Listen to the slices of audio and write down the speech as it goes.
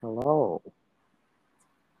Hello.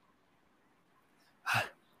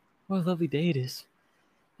 What a lovely day it is.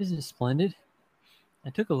 Isn't it splendid? I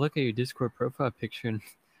took a look at your Discord profile picture and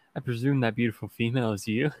I presume that beautiful female is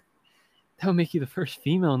you. That would make you the first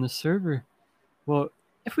female on the server. Well,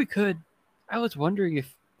 if we could, I was wondering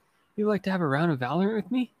if you'd like to have a round of Valorant with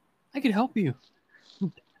me? I could help you.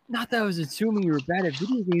 Not that I was assuming you were bad at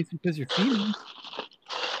video games because you're female.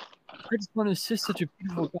 I just want to assist such a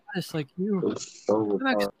beautiful goddess like you. It's so I'm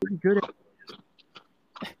actually pretty good at it.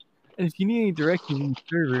 And if you need any directions in the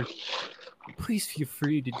server, please feel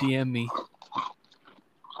free to DM me.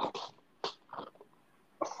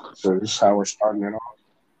 So this is how we're starting it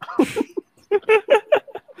off.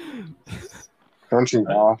 Crunching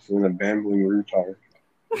off with a bambling retard.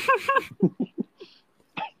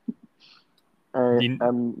 All right,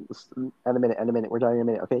 at a minute. We're talking in a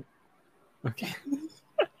minute, okay? Okay.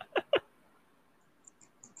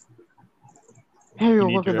 Hey, You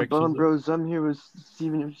need welcome to directions, Bone though? Bros. I'm here with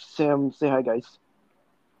Steven and Sam. Say hi, guys.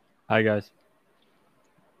 Hi, guys.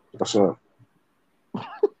 What's up?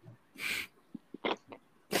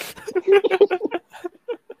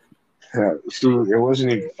 Yeah, Steve, it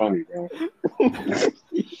wasn't even funny, bro.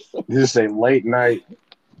 This is a late night,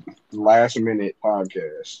 last minute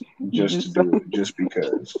podcast just to do it, just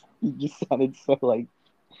because. You just sounded so like.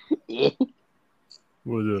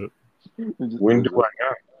 What's up? When do I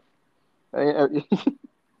not? It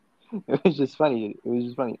was just funny.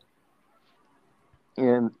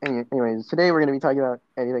 And anyways, today we're going to be talking about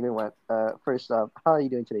anything we want. First off, how are you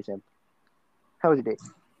doing today, Sam? How was your day?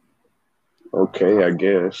 Okay, I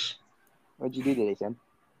guess. What'd you do today, Sam?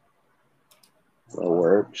 I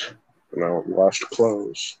worked and I washed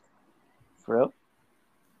clothes. For real?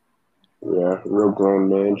 Yeah, real grown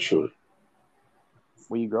man shit.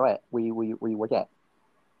 Where you grow at? Where you work at?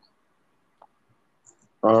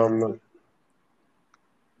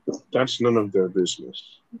 That's none of their business.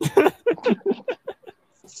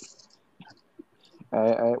 All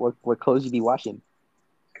right. What clothes you be washing?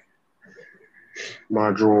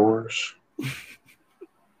 My drawers.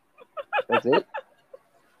 That's it?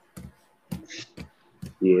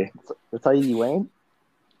 Yeah. That's all you be wearing?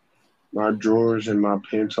 My drawers and my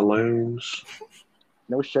pantaloons.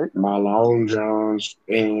 No shirt? My long johns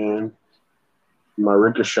and my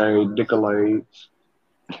ricochet dickolades.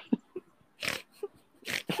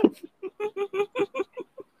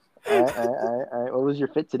 All right. What was your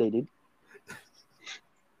fit today, dude?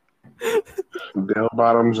 Bell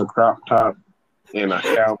bottoms, a crop top, and a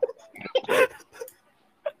cowboy.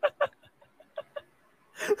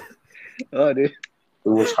 Oh, dude. It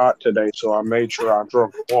was hot today, so I made sure I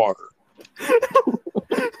drank water.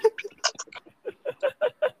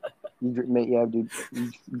 Yeah, dude.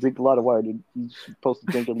 You drink a lot of water, dude. You're supposed to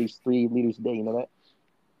drink at least 3 liters a day. You know that?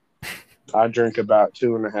 I drink about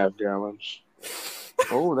 2.5 gallons.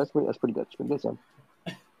 Oh, that's pretty good. That's pretty good, Sam.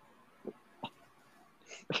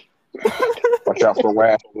 Watch out for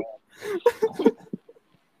Waffle.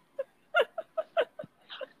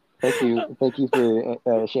 Thank you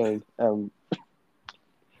for sharing. I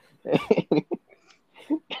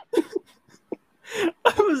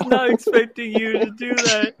was not expecting you to do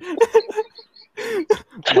that.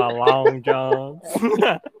 My long johns.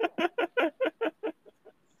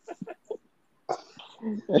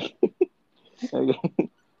 Okay.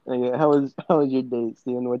 How was your day,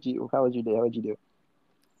 Steven? How was your day? How would you do?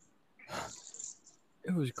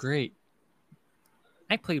 It was great.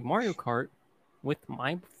 I played Mario Kart with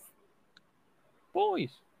my boys.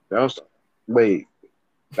 That was like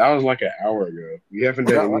an hour ago. You haven't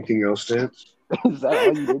done anything else since? Is that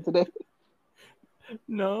all you did today?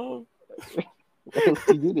 No. What else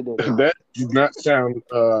did you do today? That did not sound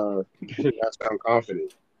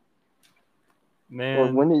confident.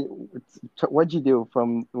 Man. What'd you do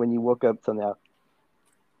from when you woke up till now?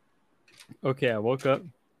 Okay, I woke up.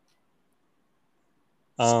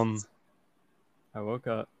 I woke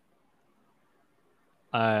up.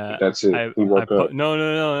 That's it. I woke up. No.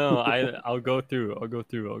 I'll go through.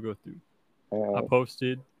 I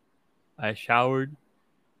posted. I showered.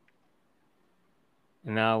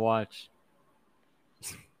 And now I watch.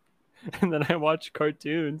 And then I watch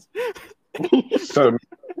cartoons. So,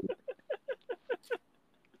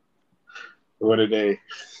 what a day.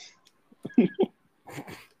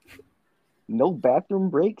 No bathroom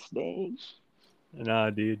breaks, dang.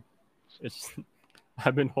 Nah, dude.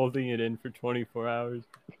 I've been holding it in for 24 hours.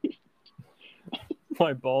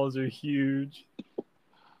 My balls are huge.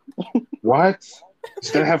 What?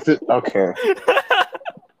 Still have to. Okay.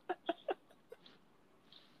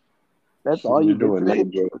 That's all you did today?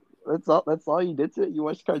 today. That's all you did today? You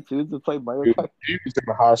watched cartoons and played Mario Kart? He was in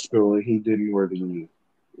the hospital and he didn't wear the knee.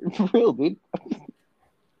 For real, dude.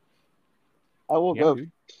 I woke Yeah, up.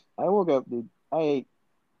 dude. I woke up, dude. I ate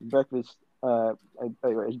breakfast. I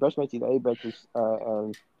brushed my teeth. I ate breakfast.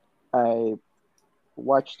 And I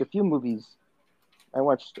watched a few movies. I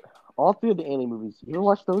watched all three of the Alien movies. You ever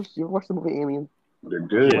watch those? You ever watch the movie Alien? They're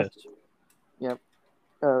good. Yes. Yeah,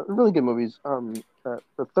 really good movies.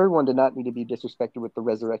 The third one did not need to be disrespected with the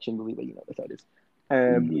Resurrection movie, but you know that's how it is.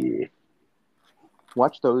 Yeah.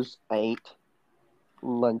 Watched those. I ate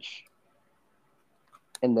lunch,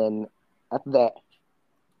 and then after that,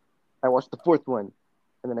 I watched the fourth one,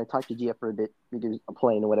 and then I talked to Gia for a bit because I'm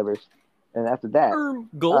playing or whatever. And after that,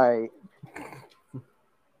 Gulp. I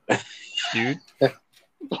Dude.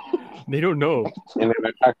 They don't know. And then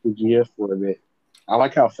I talked to GF for a bit. I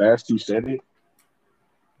like how fast you said it.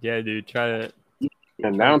 Yeah, dude. Try to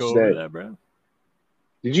Announce go over that. that, bro.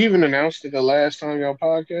 Did you even announce it the last time y'all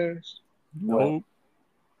podcast? Nope.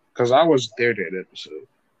 Because I was there that episode.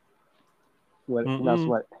 what Mm-mm. that's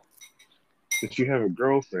what But you have a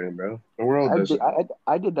girlfriend, bro. The world doesn't.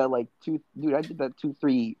 I did that like dude. I did that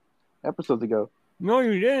 2-3 episodes ago. No,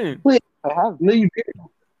 you didn't. I have. No, you didn't.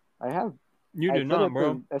 I have. You I did said not, it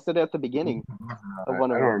bro. I said it at the beginning of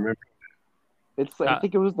one I of don't them. remember. It's like, I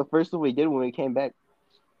think it was the first one we did when we came back.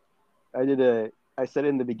 I said it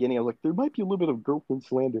in the beginning. I was like, there might be a little bit of girlfriend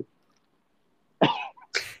slander.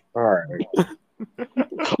 All right.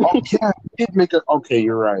 Oh, yeah, you did make a. Okay,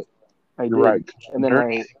 you're right. I You're did. right. And then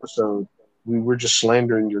During the episode, we were just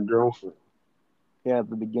slandering your girlfriend. yeah, at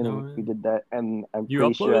the beginning No, we did that, and I'm You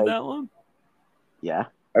pretty uploaded sure that one? yeah.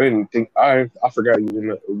 I didn't think I forgot you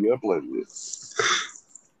didn't you uploaded it.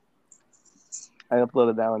 I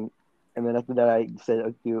uploaded that one, and then after that I said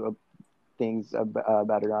a few things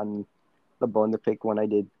about it on the Bone to Pick one I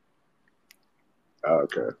did. Oh,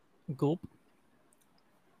 okay. Gulp.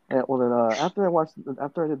 And well then after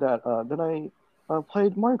I did that, then I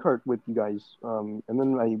played Mario Kart with you guys. And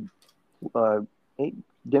then I ate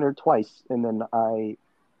dinner twice, and then I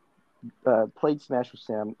played Smash with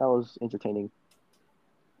Sam. That was entertaining.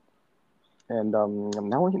 And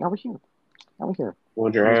now we're here. Now we're here.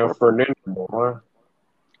 What'd you have for dinner, boy?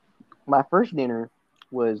 My first dinner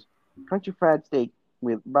was country fried steak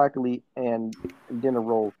with broccoli and dinner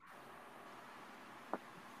roll.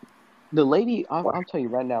 The lady, I'll tell you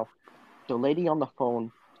right now, the lady on the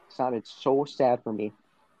phone sounded so sad for me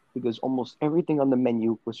because almost everything on the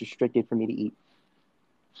menu was restricted for me to eat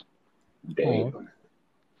Damn.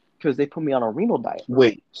 because they put me on a renal diet.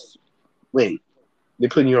 Wait. They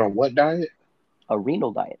putting you on what diet? A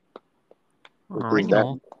renal diet. What is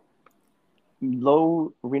that?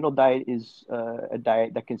 Low renal diet is a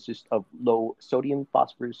diet that consists of low sodium,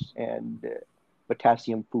 phosphorus, and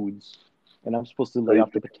potassium foods. And I'm supposed to lay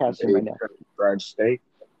off the potassium right now. Fried steak.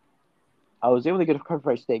 I was able to get a country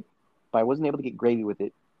fried steak, but I wasn't able to get gravy with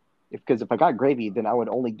it. Because if I got gravy, then I would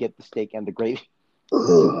only get the steak and the gravy.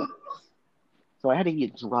 Ugh. So I had to eat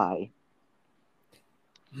it dry.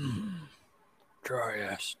 Dry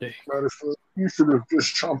ass steak. You should have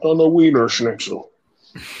just chomped on the wiener schnitzel.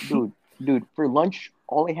 Dude, for lunch,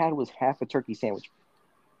 all I had was half a turkey sandwich.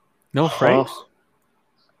 No Franks?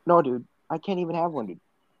 No, dude, I can't even have one, dude.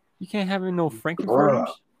 You can't have no Frankenfurters?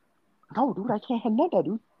 No, dude, I can't have none of that,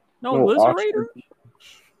 dude. No Lizerator?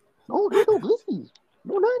 No, dude, no Bliskies.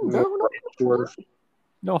 No, nothing, no.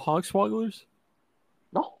 No Hogswogglers?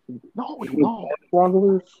 No.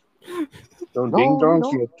 Swogglers? No ding dongs,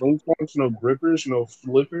 no. no ding dongs, no grippers, no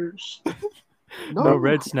flippers. No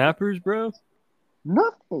red snappers, bro?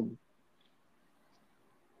 Nothing.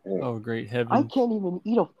 Oh, great heaven. I can't even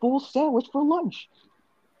eat a full sandwich for lunch.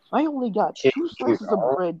 I only got 2 slices of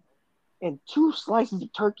bread and 2 slices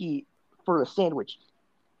of turkey for a sandwich.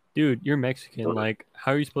 Dude, you're Mexican. Like,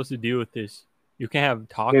 how are you supposed to deal with this? You can't have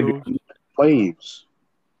tacos? Slaves.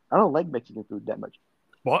 I don't like Mexican food that much.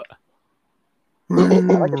 What? I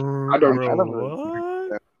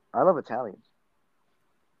love Italians.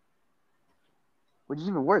 Which is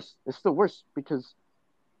even worse. It's still worse because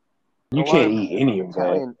you can't eat any of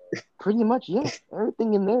Italian. Pretty much, yeah.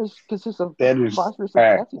 Everything in there consists of phosphorus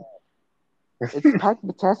and potassium. It's packed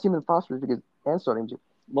with potassium and phosphorus and sodium.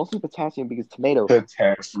 Mostly potassium because tomato.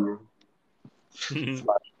 Potassium. You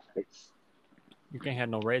can't have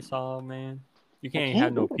no red sauce, man. You can't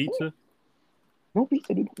have no pizza. No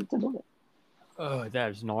pizza, dude. Pizza, no. Oh,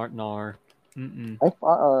 that is nar. Mm-mm.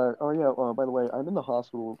 By the way, I'm in the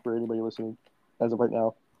hospital for anybody listening as of right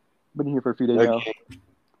now. Been here for a few days now.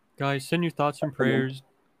 Guys, send your thoughts and prayers.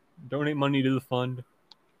 Donate money to the fund.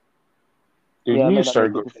 Dude, you need to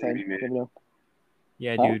start GoFundMe.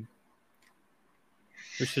 Yeah, dude.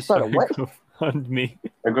 Let's just start a GoFundMe.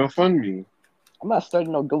 A GoFundMe. I'm not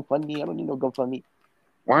starting no GoFundMe. I don't need no GoFundMe.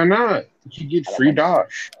 Why not? You get free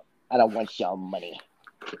Dosh. I don't want your money.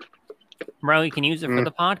 Bro, you can use it for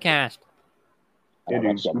the podcast. I don't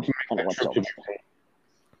want your money. I don't want your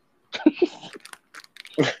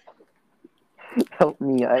money. Help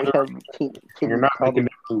me! I have. You're not making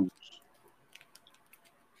the moves.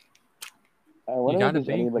 I wonder if there's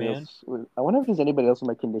anybody else. I wonder if there's anybody else with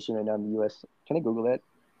my condition right now in the U.S. Can I Google that?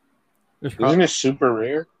 Isn't it super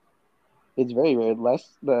rare? It's very rare.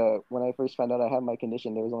 When I first found out I had my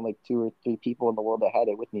condition, there was only like 2 or 3 people in the world that had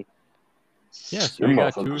it with me. Yeah, so you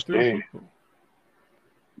got 2 or 3 people.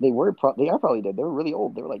 They are probably dead. They were really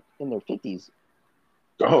old. They were like in their 50s.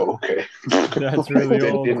 Oh, okay. That's really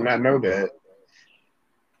old. Did not know that.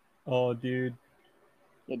 Oh, dude.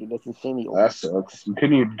 Yeah, dude, that's insanely old. That sucks. You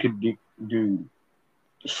could do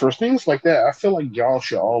for things like that. I feel like y'all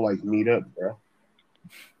should all like meet up, bro.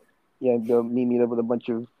 Yeah, meet up with a bunch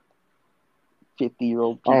of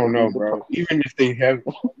 50-year-old people. I don't know, bro. Even if they have,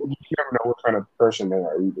 you never know what kind of person they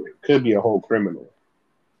are either. It could be a whole criminal.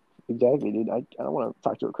 Exactly, dude. I don't want to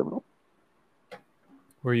talk to a criminal.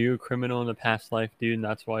 Were you a criminal in the past life, dude, and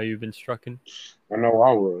that's why you've been strucken? I know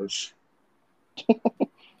I was.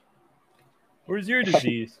 Where's your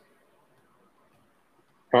disease?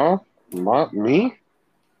 Huh? Me?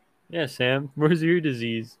 Yeah, Sam. Where's your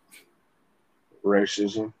disease?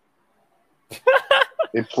 Racism.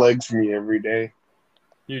 It plagues me every day.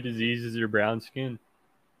 Your disease is your brown skin.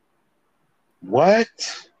 What?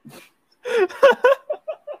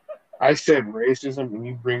 I said racism and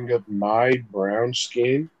you bring up my brown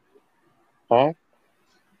skin? Huh?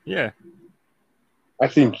 Yeah. I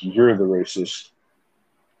think you're the racist.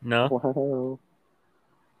 No? Wow.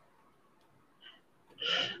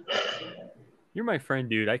 You're my friend,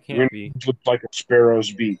 dude. I can't be. You look like a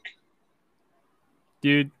sparrow's beak.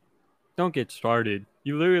 Dude, don't get started.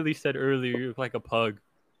 You literally said earlier you look like a pug.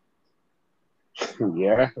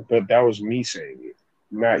 Yeah, but that was me saying it,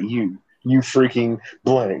 not you. You freaking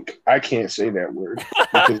blank. I can't say that word.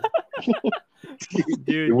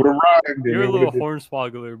 Dude, it would have rhymed. You're a little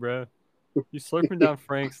hornswoggler, bro. You slurping down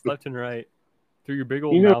Franks left and right through your big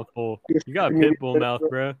old mouth hole. You got a pit bull mouth,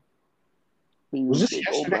 bro. Was this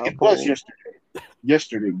yesterday? It was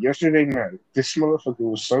yesterday. Yesterday night. This motherfucker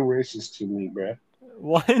was so racist to me, bro.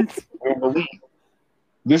 What? I don't believe it.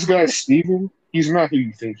 This guy, Steven, he's not who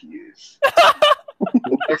you think he is.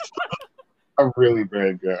 A really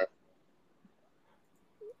bad guy.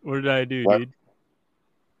 What did I do, dude?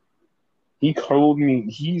 He called me.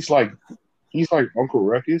 He's like Uncle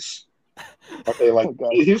Ruckus. Okay, like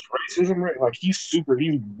his racism rate, like he's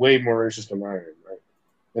way more racist than I am, right?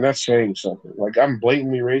 And that's saying something. Like I'm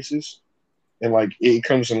blatantly racist, and like it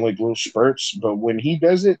comes in like little spurts. But when he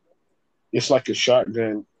does it, it's like a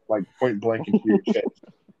shotgun, like point blank into your chest,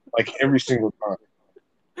 like every single time.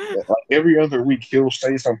 Like every other week, he'll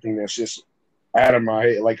say something that's just out of my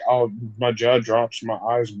head. Like my jaw drops, my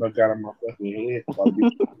eyes bug out of my fucking head.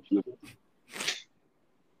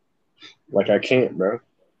 Like I can't, bro.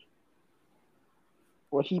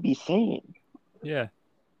 What he be saying? Yeah.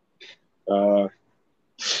 We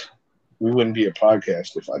wouldn't be a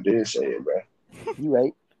podcast if I did say it, bro. You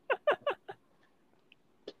right.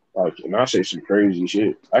 Like, and I say some crazy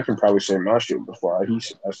shit. I can probably say my shit before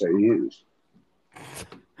I say his.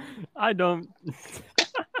 I don't.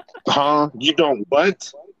 Huh? You don't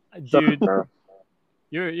what? Dude,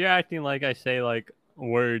 you're acting like I say like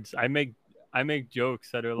words. I make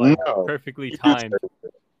jokes that are like perfectly timed.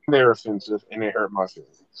 They're offensive and they hurt my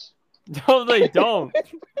feelings. No, they don't.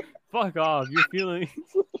 Fuck off. Your feelings.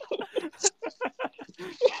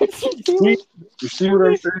 You see what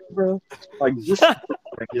I'm saying, bro? Like just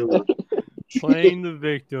playing the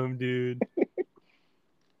victim, dude.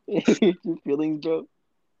 Your feelings, bro.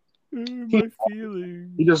 My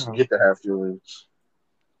feelings. He doesn't get to have feelings.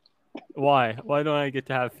 Why? Why don't I get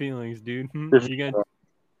to have feelings, dude? You gonna...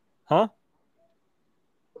 Huh?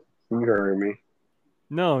 You heard me.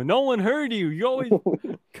 No one heard you. You always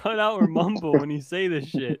cut out or mumble when you say this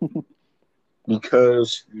shit.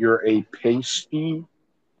 Because you're a pasty,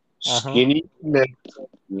 skinny-necked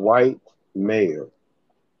white male.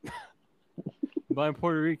 But I'm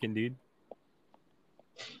Puerto Rican, dude.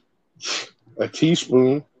 A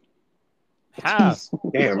teaspoon. Half.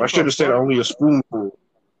 Damn, I should have said only a spoonful.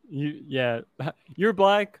 Yeah. You're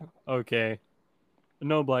black? Okay.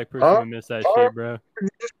 No black person would miss that shit, bro.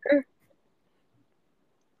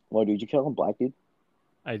 What, did you call him black, dude?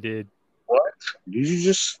 I did. What? Did you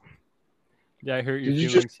just... Did I hurt your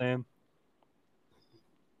feelings, Sam?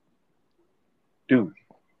 Dude.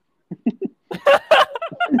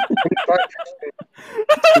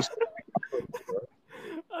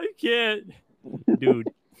 I can't. Dude.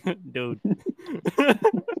 Dude.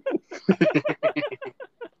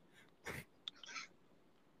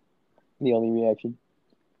 The only reaction.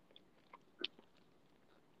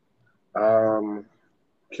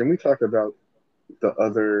 Can we talk about the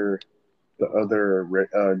other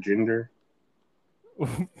gender?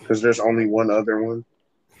 Because there's only one other one.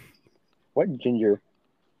 What ginger?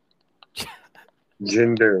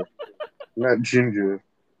 Gender, not ginger.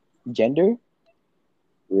 Gender?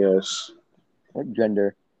 Yes. What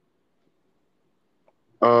gender?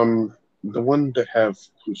 The one that have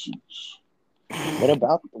pussies. What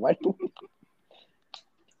about what?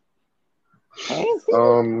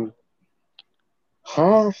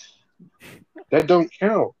 Huh? That don't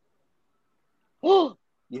count. You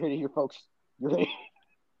heard it here, folks. You heard it.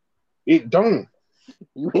 It don't.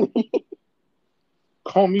 You heard it.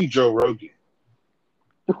 Call me Joe Rogan.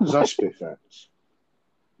 Because I spit facts.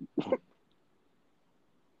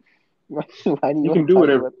 Why do You can do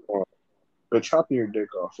whatever you want. But chopping your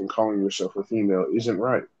dick off and calling yourself a female isn't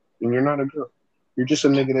right. And you're not a girl. You're just a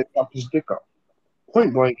nigga that chopped his dick off.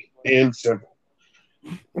 Point blank and simple.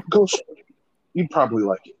 Go straight. You'd probably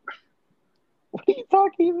like it. What are you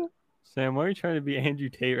talking about? Sam, why are you trying to be Andrew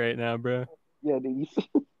Tate right now, bro? Yeah, dude.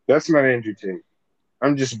 That's not Andrew Tate.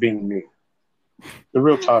 I'm just being me. The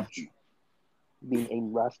real top G. Being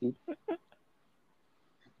Aim Rusty.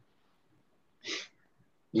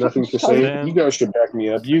 Nothing to say. Sam. You guys should back me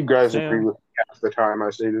up. You guys Sam. agree with me half the time I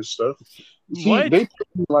say this stuff. See, What? they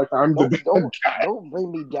treat me like I'm the bad guy. Don't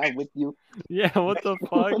bring me down with you. Yeah, what the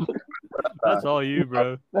fuck? That's all you,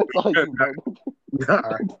 bro. That's all you, bro. Nah.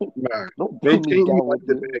 Don't They bring treat me me down like with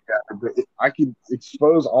the you. bad guy. But if I could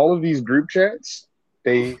expose all of these group chats.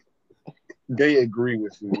 They agree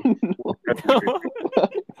with me.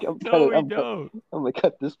 No, we don't. I'm gonna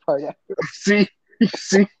cut this part out. See,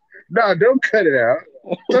 nah, don't cut it out.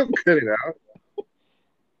 Don't cut it out.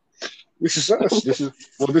 This is us. This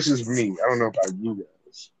is me. I don't know about you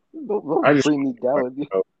guys. Don't I just bring me down with you.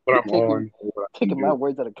 what I'm on. What I Taking do. my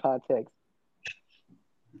words out of context.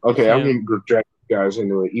 Okay, Sam. I'm going to drag you guys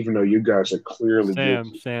into it, even though you guys are clearly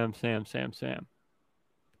guilty. Sam.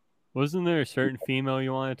 Wasn't there a certain female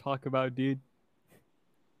you want to talk about, dude?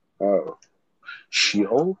 Oh,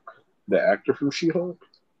 She-Hulk, the actor from She-Hulk.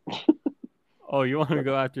 Oh, you want to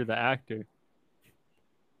go after the actor?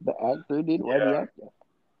 The actor did. Why the actor?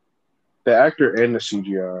 The actor and the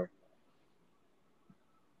CGI.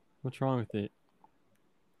 What's wrong with it?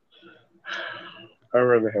 I'd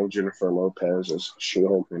rather have Jennifer Lopez as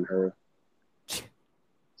She-Hulk than her.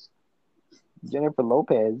 Jennifer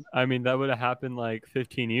Lopez. I mean, that would have happened like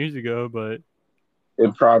 15 years ago, but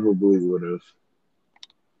It probably would have.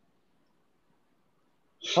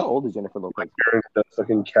 How old is Jennifer Lopez? During the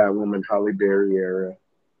fucking Catwoman Halle Berry era.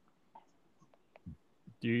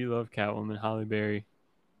 do you love Catwoman, Halle Berry?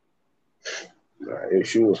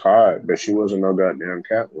 She was hot, but she wasn't no goddamn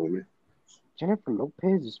Catwoman. Jennifer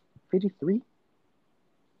Lopez is 53.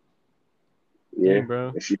 Yeah, Dang,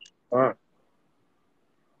 bro. She's hot.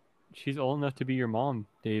 She's old enough to be your mom,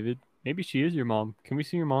 David. Maybe she is your mom. Can we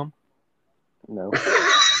see your mom? No.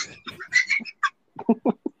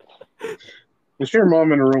 Is your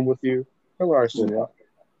mom in the room with you? Hello, Arsenio.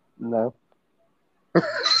 No.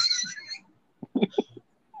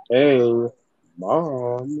 Hey,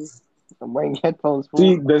 mom. I'm wearing headphones.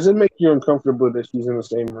 See, Fool. does it make you uncomfortable that she's in the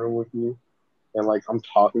same room with you? And like I'm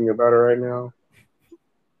talking about her right now?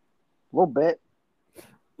 A little bit.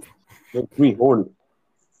 Makes me horny.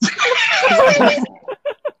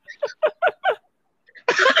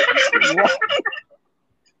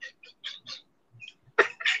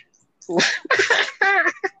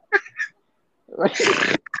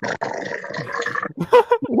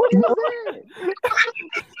 What is that?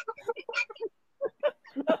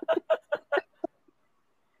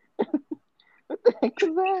 What the heck is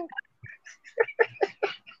that?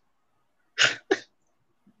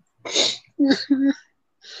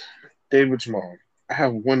 David's mom. I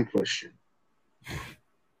have one question.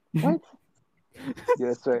 What?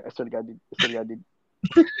 Yeah, sorry. I swear to God, dude.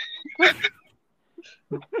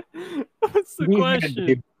 What's the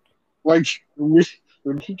question? Like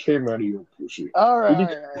when he came out of your pussy. All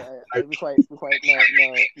right. Be quiet.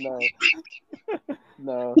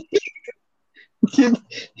 No.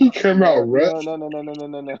 He came out rough. No.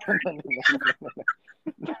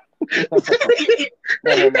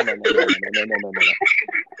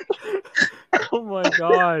 Oh my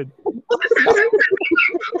god.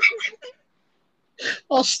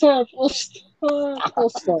 I'll stop.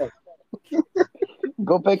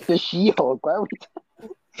 Go back to She-Hulk. Why are we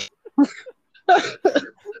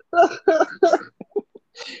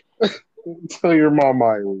Tell your mom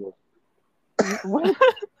I will. What?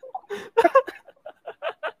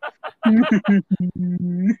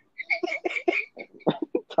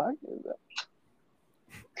 Talking about?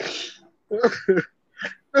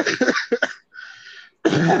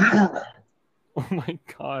 Oh my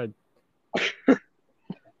god.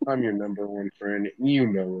 I'm your number one friend. You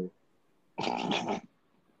know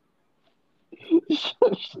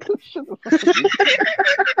Shut the fuck up.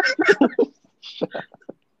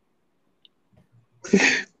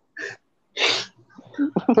 it.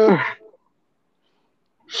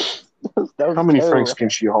 That was How many terrible. franks can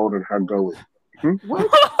she hold in her gullet? What?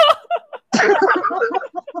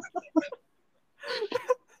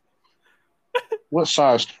 What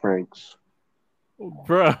sized franks?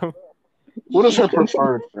 Bro. What is her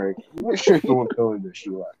preferred frank? What shape and what color does she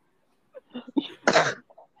like?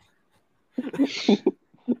 You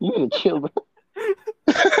need to chill, bro.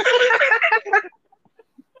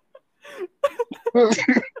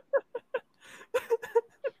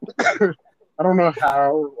 I don't know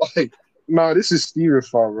how. Like, no, this is Steven's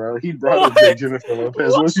fault, bro. He brought up that Jennifer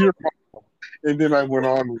Lopez was your mom, and then I went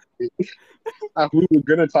on with it. We were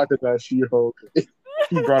gonna talk about She-Hulk.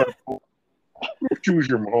 He brought up, she was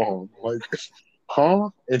your mom, like, huh?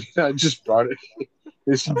 And then I just brought it.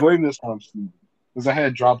 And she blamed this on Steven because I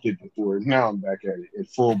had dropped it before. Now I'm back at it in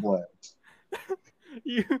full blast.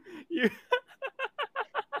 You You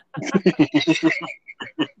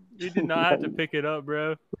did not have to pick it up,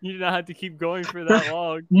 bro. You did not have to keep going for that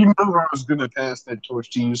long. You know I was gonna pass that torch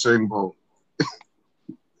to Usain Bolt. I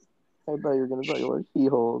thought you were gonna talk about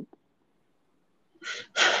She-Hulk.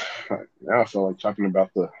 Now I feel like talking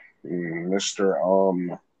about the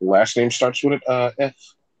Mr. Last name starts with it, F.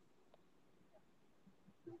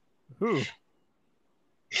 Who?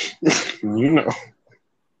 You know.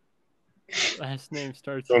 Last name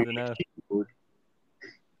starts with an F.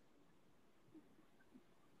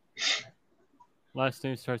 Last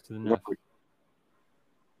name starts with an F.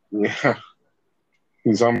 Yeah.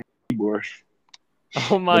 He's on my keyboard.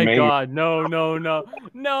 Oh my god. No, no, no.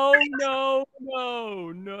 No, no,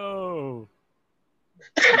 no, no. No.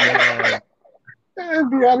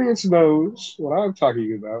 And the audience knows what I'm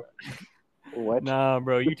talking about. What? Nah,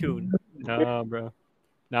 bro. You too. Nah, bro.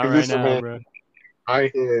 Not Is right this a now, man? bro.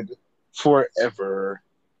 I had forever,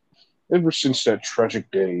 ever since that tragic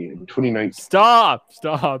day in 2019. Stop.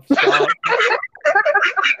 Stop. Stop.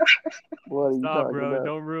 What are you Stop, talking bro. about?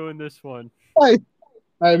 Don't ruin this one. I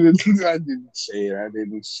didn't say it. I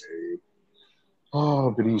didn't say it.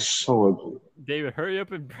 Oh, but he's so ugly. David, hurry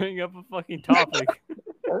up and bring up a fucking topic.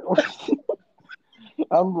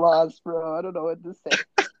 I'm lost, bro. I don't know what to say.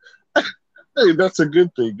 Hey, that's a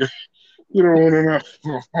good thing. You don't want to know.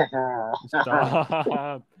 Stop.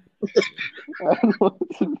 I don't know what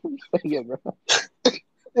to say, bro.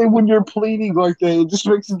 And when you're pleading like that, it just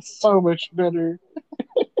makes it so much better.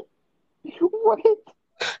 What?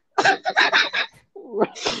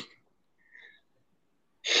 What?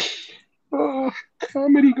 Oh,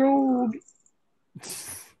 comedy gold.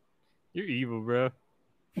 You're evil, bro.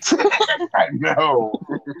 I know.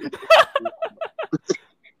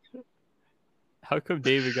 How come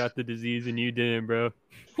David got the disease and you didn't, bro?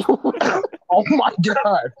 Oh my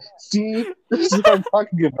god. See? This is what I'm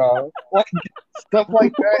talking about. Like, stuff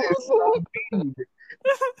like that is so mean.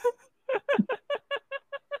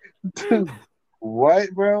 Dude, what,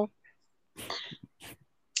 bro?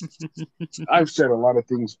 I've said a lot of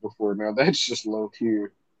things before now. That's just low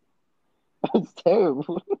tier. That's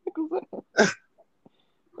terrible. What was that?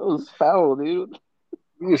 That was foul, dude.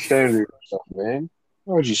 You stand to yourself, man.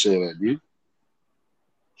 Why would you say that, dude?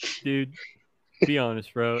 Dude, be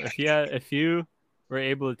honest, bro. If you were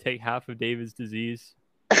able to take half of David's disease,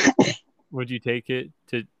 would you take it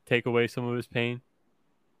to take away some of his pain?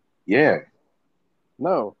 Yeah,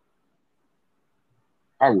 No.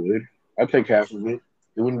 I would. I'd take half of it.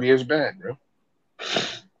 It wouldn't be as bad, bro.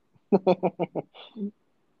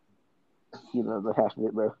 You know the half of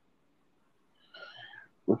it, bro.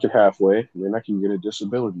 Look at halfway, and then I can get a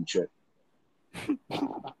disability check.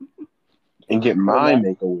 And get my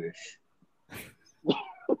Make-A-Wish.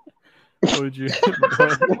 What would you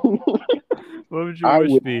what would your I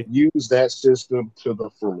wish would be? use that system to the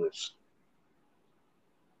fullest.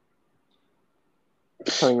 I'm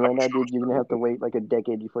telling you right now, dude, you're gonna have to wait like a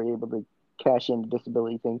decade before you're able to cash in the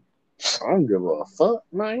disability thing. I don't give a fuck,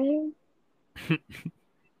 man.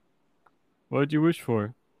 What would you wish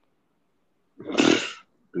for?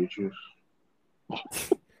 Bitches.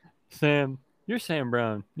 Sam, you're Sam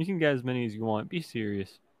Brown. You can get as many as you want. Be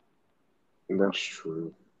serious. That's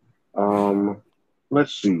true.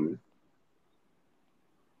 Let's see.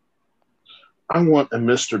 I want a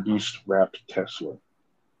Mr. Beast wrapped Tesla.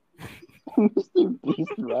 Mr.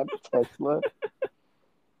 Beast rap Tesla.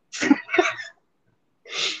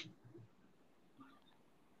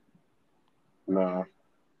 Nah,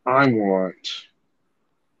 I want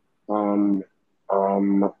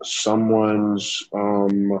someone's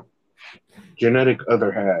genetic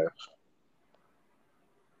other half.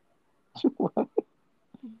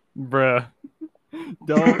 Bruh,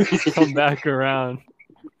 don't come back around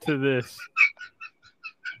to this.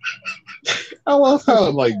 I love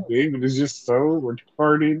how like David is just so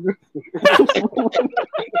retarded.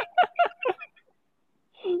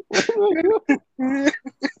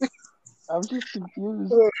 I'm just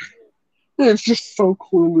confused. It's just so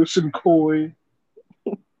clueless and coy.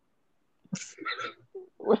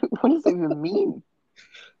 What does that even mean?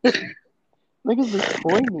 What does this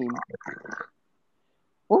coy mean?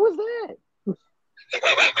 What was that?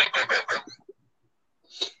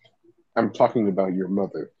 I'm talking about your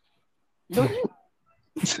mother. Don't you?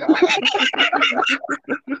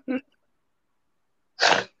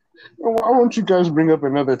 Why won't you guys bring up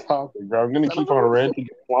another topic, bro? I'm gonna keep on ranting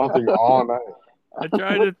and flaunting all night. I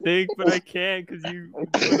try to think, but I can't because you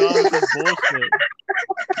went on with this bullshit.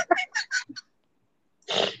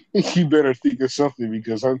 You better think of something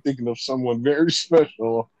because I'm thinking of someone very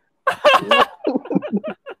special.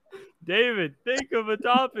 David, think of a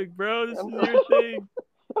topic, bro. This is your thing.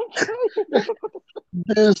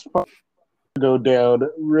 This go down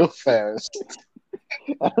real fast.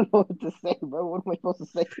 I don't know what to say, bro. What am I supposed to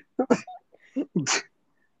say?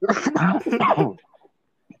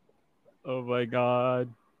 Oh my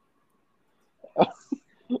god. I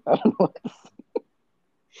don't know what to say.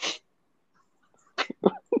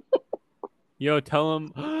 Yo, tell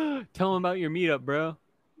him about your meetup, bro.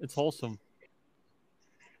 It's wholesome.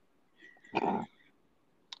 I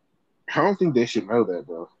don't think they should know that,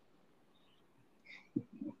 bro.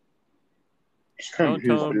 Don't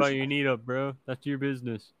tell them about your meetup, bro. That's your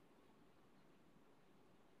business.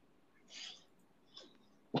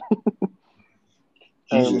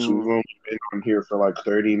 Jesus, we've only been on here for like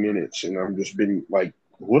 30 minutes, and I'm just been like,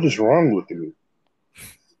 what is wrong with me?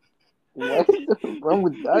 What is wrong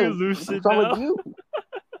with us? You're lucid What's wrong now. with you?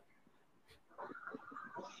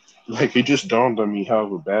 Like, it just dawned on me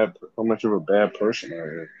how much of a bad person I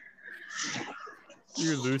am.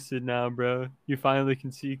 You're lucid now, bro. You finally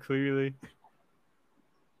can see clearly.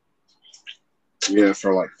 Yeah,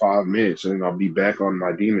 for like 5 minutes, and then I'll be back on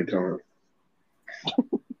my demon time.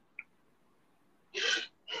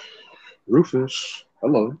 Rufus,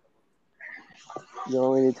 hello. You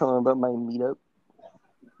want me to tell him about my meetup?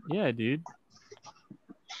 Yeah, dude.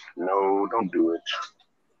 No, don't do it.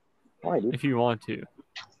 Why, dude? If you want to.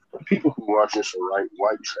 People who watch this are like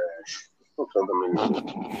white trash. Don't tell them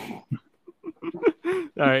anything.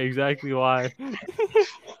 All right, exactly why.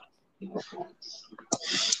 If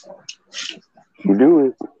you do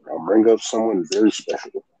it, I'll bring up someone very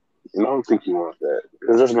special. And I don't think you want that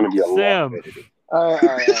because there's going to be a lot Sam. of editing. All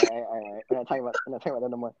right. We're not talking about that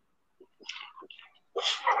no more.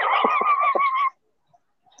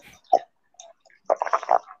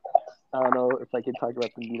 I don't know if I can talk about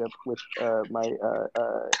the meetup with my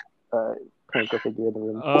parental figure in the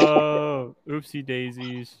room. Oh, oopsie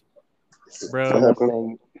daisies, bro.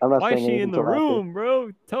 I'm not Why is saying she in anything the till after. room,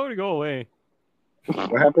 bro? Tell her to go away.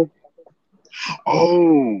 What happened?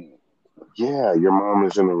 Oh, yeah, your mom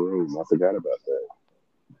is in the room. I forgot about that.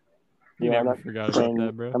 You Yeah, never forgot about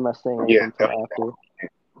that, bro. I'm not saying anything till after.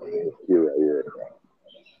 You're right.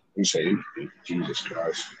 You say, Jesus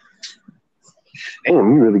Christ.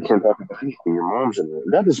 Damn, you really can't talk about anything. Your mom's in there.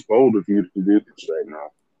 That is bold of you to do this right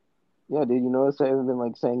now. Yeah, dude, you notice I haven't been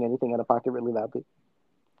like saying anything out of pocket really loudly.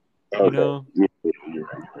 Okay. You know,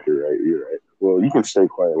 You're right. Well, you can stay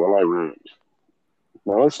quiet while I run.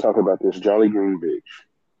 Now let's talk about this Jolly Green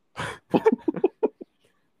bitch.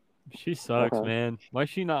 she sucks, man. Why is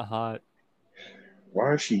she not hot?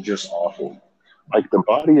 Why is she just awful? Like, the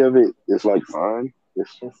body of it is like fine. Her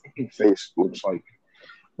fucking face looks like,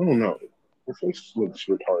 I don't know. Her face looks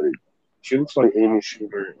retarded. She looks like Amy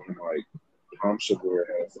Schumer and like Tom Segura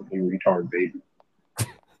had a fucking retard baby.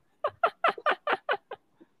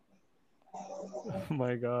 Oh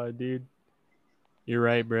my god, dude. You're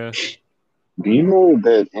right, bro. Do you know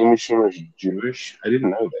that Amy Schumer is Jewish? I didn't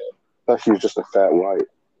know that. I thought she was just a fat white.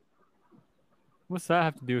 What's that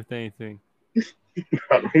have to do with anything?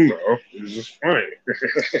 I don't know. It's just funny.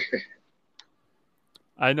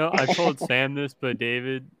 I know I told Sam this, but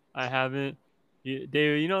David, I haven't.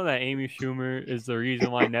 David, you know that Amy Schumer is the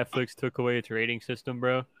reason why Netflix took away its rating system,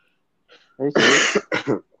 bro? Are you serious?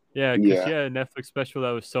 Yeah, because Yeah. she had a Netflix special that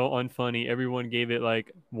was so unfunny. Everyone gave it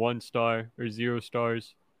like 1 star or 0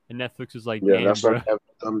 stars, And Netflix is like, Yeah, damn, that's bro. like having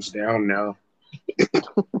thumbs down now.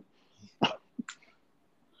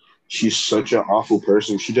 She's such an awful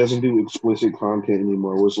person. She doesn't do explicit content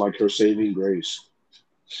anymore. It was like her saving grace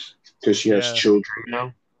because she has Yeah. children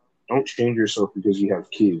now. Don't change yourself because you have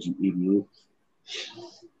kids, you idiot.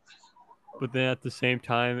 But then at the same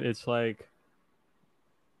time, it's like,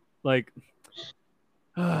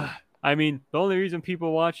 I mean, the only reason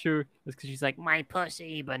people watch her is because she's like my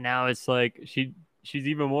pussy. But now it's like she's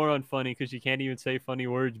even more unfunny because she can't even say funny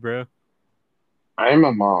words, bro. I'm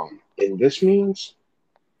a mom, and this means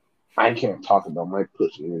I can't talk about my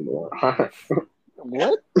pussy anymore.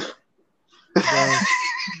 What? Bro,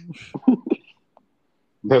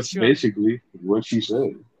 That's Sure. basically what she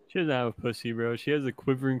said. she doesn't have a pussy, bro. She has a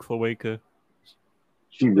quivering cloaca.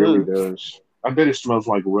 She really does. I bet it smells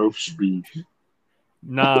like roast beef.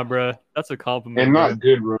 Nah, bro, that's a compliment, And bro. not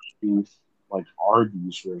good roast beef, like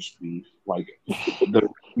Arby's roast beef. Like the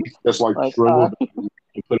beef that's like shriveled.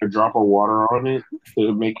 You put a drop of water on it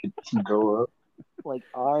to make it go up. Like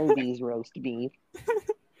Arby's roast beef.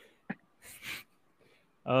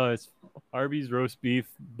 Oh, it's Arby's roast beef,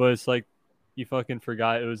 but it's like you fucking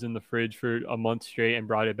forgot it was in the fridge for a month straight and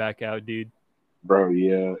brought it back out, dude. Bro,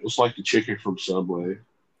 yeah. It's like the chicken from Subway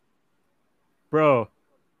Bro,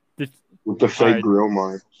 with the fake Alright. grill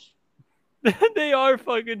marks. they are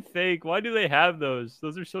fucking fake. Why do they have those?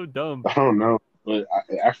 Those are so dumb. I don't know. But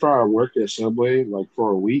after I worked at Subway, like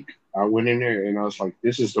for a week, I went in there and I was like,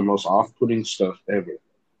 this is the most off-putting stuff ever.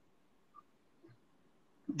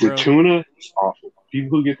 The Bro. tuna is awful.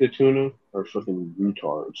 People who get the tuna are fucking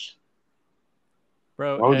retards.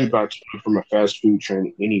 Bro, Why would you buy tuna from a fast food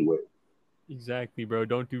chain anyway? Exactly, bro.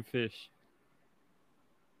 Don't do fish.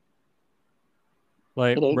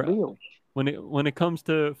 Like, It ain't bro, real. when it comes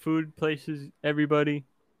to food places, everybody,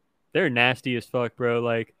 they're nasty as fuck, bro.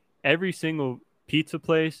 Like every single pizza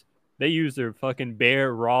place, they use their fucking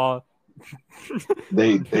bare raw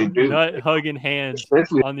They do. nut hugging hands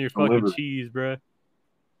Especially on your fucking delivered. cheese, bro.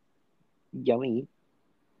 Yummy.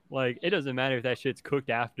 Like it doesn't matter if that shit's cooked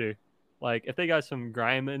after. Like if they got some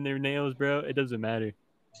grime in their nails, bro, it doesn't matter.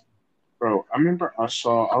 Bro, I remember I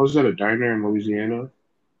was at a diner in Louisiana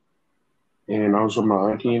and I was with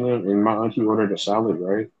my auntie and my auntie ordered a salad,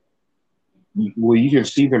 right? Well, you can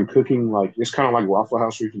see them cooking, like, it's kind of like Waffle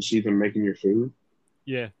House where you can see them making your food.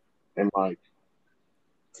 Yeah. And, like,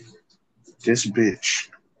 this bitch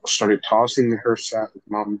started tossing her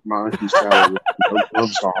my auntie's salad with no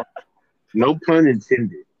gloves on. No pun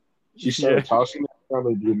intended. She started tossing the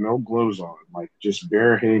salad with no gloves on, like, just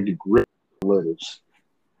bare-handed grip lettuce.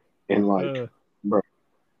 And, like, bro.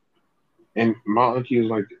 And my auntie was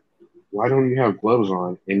like, why don't you have gloves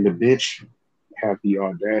on? And the bitch had the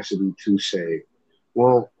audacity to say,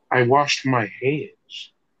 well, I washed my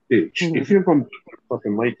hands. Bitch, if you're going to put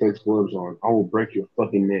fucking latex gloves on, I will break your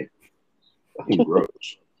fucking neck. Fucking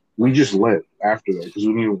gross. We just left after that because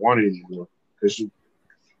we didn't want it anymore. Because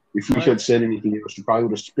if we had said anything else, you probably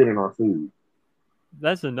would have spit in our food.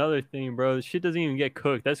 That's another thing, bro. The shit doesn't even get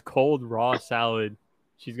cooked. That's cold, raw salad.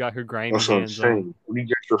 She's got her grimy hands on. That's what I'm saying. When you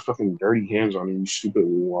get your fucking dirty hands on it, you stupid.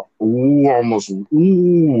 Ooh, almost.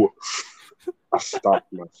 Ooh. I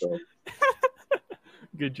stopped myself.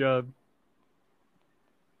 Good job.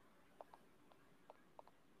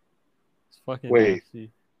 It's fucking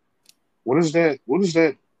nasty. What is that? What's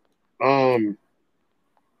that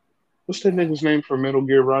nigga's name for Metal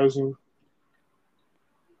Gear Rising?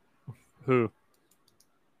 Who?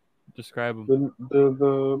 Describe him.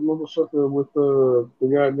 The motherfucker with the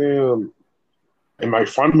goddamn. Am I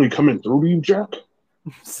finally coming through to you, Jack?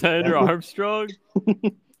 Senator Armstrong?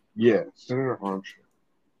 Yeah, Senator Armstrong.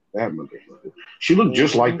 That motherfucker. She looked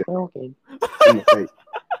just like that. In the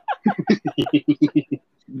face.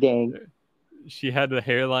 Dang. She had a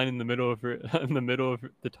hairline in the middle of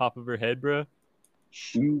the top of her head, bro.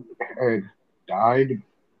 She had dyed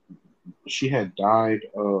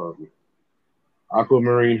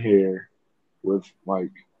aquamarine hair with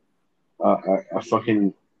like a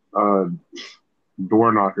fucking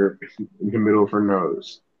door knocker in the middle of her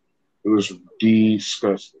nose. It was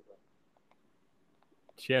disgusting.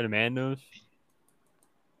 She had a man nose?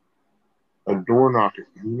 A door knocker.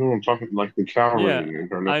 You know what I'm talking about? Like the cow ring in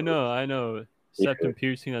her nose. I know. Septum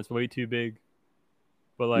piercing, that's way too big.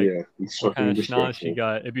 But like, it's what kind of disgusting. schnoz she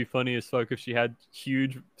got? It'd be funny as fuck if she had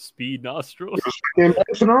huge speed nostrils. It was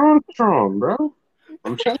fucking Armstrong, bro.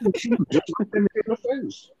 I'm telling you, she was just like him in the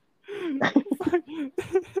face.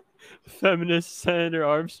 Feminist Senator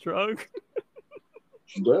Armstrong.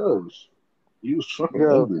 She does. He was fucking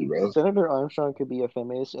ugly, bro. Senator Armstrong could be a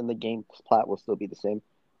feminist, and the game plot will still be the same.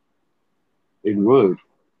 It would.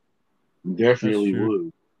 Definitely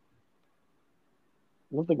would.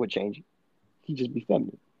 Nothing would change. He'd just be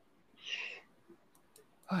feminine.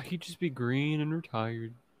 He'd just be green and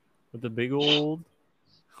retired with a big old.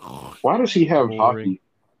 Why does he have Bull hockey? ring.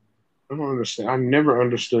 I don't understand. I never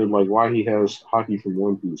understood like why he has hockey from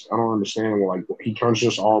One Piece. I don't understand like he turns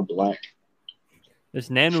just all black. It's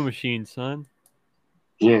nano machine, son.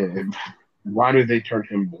 Yeah. And why did they turn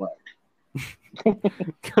him black?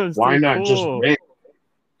 Why not cool. just red?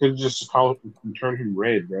 Could just turn him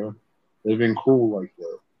red, bro. They've been cool like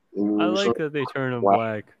that. I like that they turn him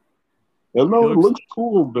black. No, it looks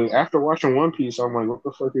cool, but after watching One Piece, I'm like, what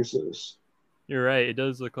the fuck is this? You're right. It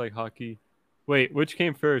does look like hockey. Wait, which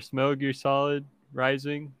came first, Metal Gear Solid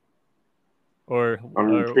Rising, or?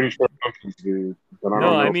 I'm pretty sure One Piece did, but I don't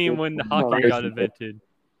know. No, I mean when the hockey got invented.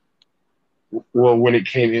 Well, when it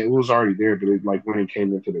came, it was already there, but when it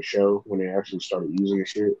came into the show, when they actually started using the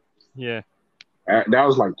shit. Yeah. That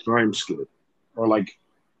was like time skip, or like,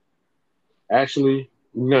 actually,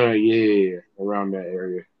 no, yeah, around that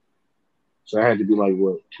area. So it had to be like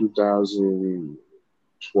what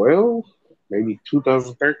 2012, maybe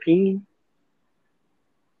 2013.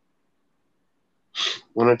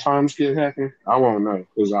 When a time skip happened, I won't know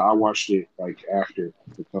because I watched it like after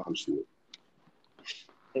the time skip.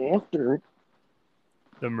 After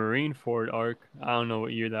the Marineford arc. I don't know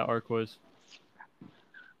what year that arc was.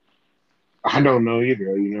 I don't know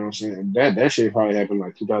either. You know what I'm saying? That shit probably happened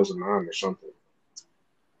like 2009 or something.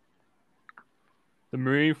 The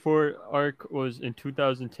Marineford arc was in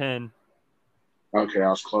 2010. Okay, I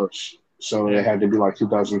was close. So it had to be like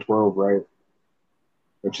 2012, right?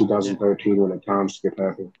 Or 2013 when the time skip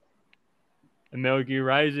happened. And Metal Gear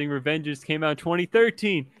Rising Revengeance came out in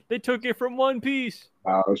 2013. They took it from One Piece.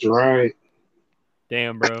 That's right.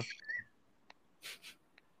 Damn, bro.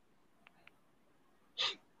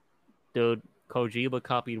 Dude, Kojima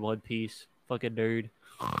copied One Piece. Fucking nerd.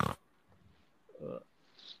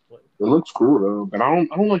 It looks cool though, but I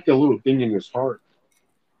don't like that little thing in his heart.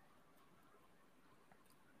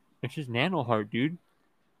 It's just nano heart, dude.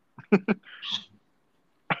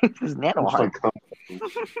 It's his nano heart.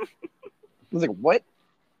 It's like what?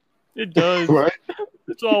 It does. What?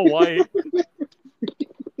 It's all white.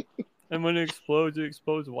 And when it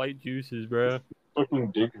explodes white juices, bro.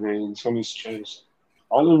 Fucking dick veins on his chest.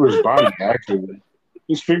 All over his body, actually.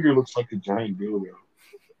 His finger looks like a giant dildo.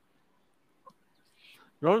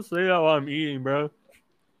 Don't say that while I'm eating, bro.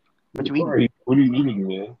 What you eating? What are you eating,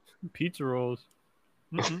 man? Pizza rolls.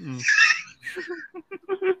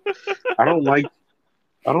 I don't like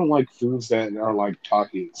foods that are like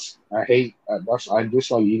Takis. I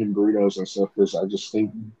dislike eating burritos and stuff because I just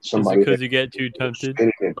think somebody. Because you get too tempted.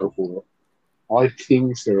 I like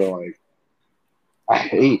things that are like. I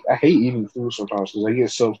hate eating food sometimes because I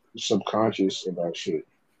get so subconscious about shit.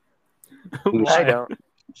 I don't.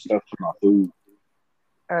 Stuff for my food.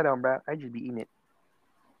 I don't, bro. I just be eating it.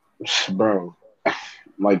 Bro,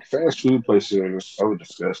 like fast food places are just so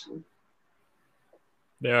disgusting.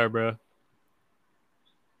 They are, bro.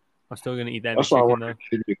 I'm still gonna eat that. That's why I want to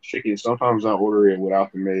chicken. Sometimes I order it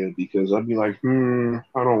without the mayo because I'd be like, I don't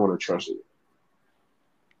want to trust it.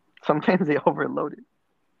 Sometimes they overload it.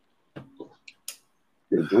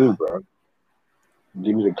 They do, bro.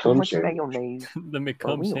 Give me the cum sandwich. Mayonnaise. The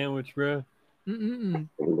McCum sandwich, bro. And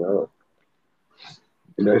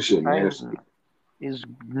that shit nasty. Is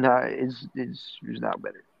not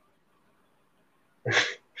better.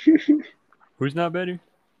 Who's not better?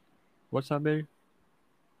 What's not better?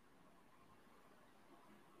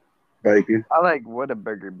 Bacon. I like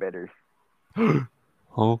Whataburger better.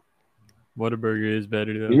 Oh, Whataburger is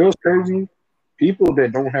better though. You know what's crazy? People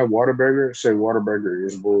that don't have Whataburger say Whataburger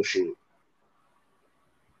is bullshit.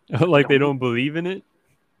 Like they don't believe in it?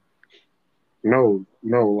 No,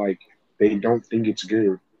 like they don't think it's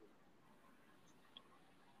good.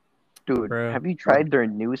 Dude, have you tried their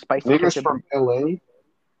new spicy niggas ketchup? From LA?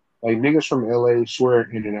 Like niggas from LA swear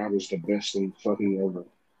In-N-Out is the best thing fucking ever.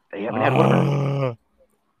 They haven't had Whataburger.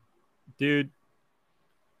 Dude.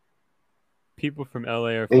 People from LA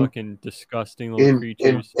are fucking disgusting little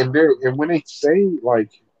creatures. And when they say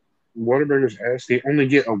like Whataburger's ass, they only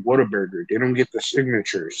get a Whataburger. They don't get the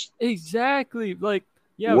signatures. Exactly. Like,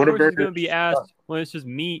 yeah, of course it's gonna be ass when it's just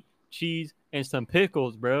meat, cheese, and some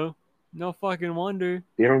pickles, bro. No fucking wonder.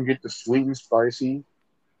 They don't get the sweet and spicy,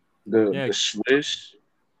 the Swiss.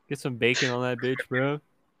 Get some bacon on that bitch, bro.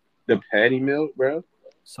 The patty melt, bro.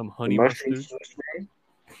 Some honey mustard.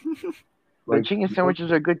 The chicken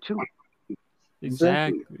sandwiches are good too.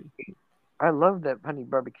 Exactly. I love that honey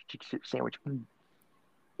barbecue chicken sandwich. The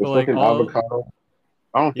fucking avocado.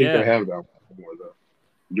 I don't think they have that anymore though.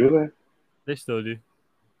 Do they? They still do.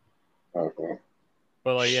 Okay.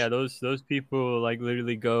 But like, yeah, those people like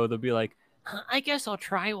literally go. They'll be like, I guess I'll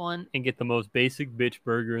try one and get the most basic bitch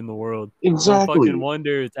burger in the world. No Exactly. fucking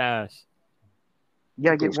wonder it's ass. You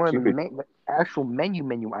gotta get Those one of stupid- the actual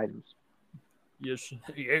menu items. Yes,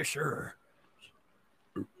 yes, sir.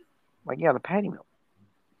 Like, yeah, the patty melt.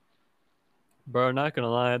 Bro, not gonna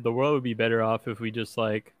lie, the world would be better off if we just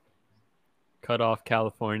like cut off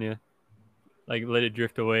California, like let it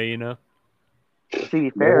drift away. You know? To be They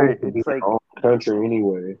fair, want to be it's like their own country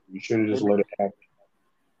anyway. You should have just let it happen.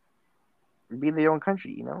 be their own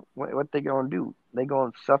country. You know what they gonna do? They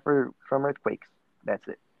gonna suffer from earthquakes. That's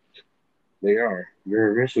it. They are.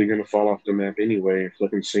 You're eventually gonna fall off the map anyway and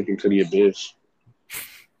fucking sink into the abyss.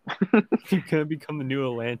 You're gonna become the new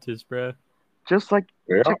Atlantis, bro. Just like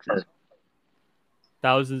They Texas. are.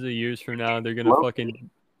 Thousands of years from now, they're gonna Well- fucking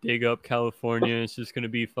dig up California. It's just gonna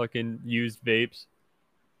be fucking used vapes.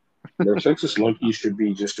 Bro, Texas Loki should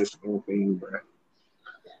be just this whole thing, bro.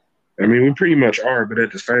 I mean, we pretty much are, but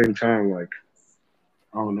at the same time, like,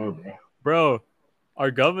 I don't know, bro. Bro, our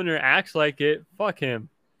governor acts like it. Fuck him.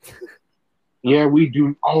 Yeah, we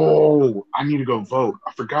do. Oh, I need to go vote.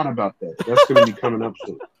 I forgot about that. That's going to be coming up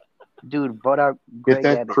soon. Dude, vote out Get Greg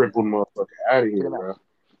that Abbott. crippled motherfucker out of Get here, him out. bro.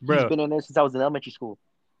 He's Bro, been in there since I was in elementary school.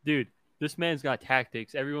 dude, this man's got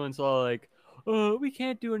tactics. Everyone's all like, we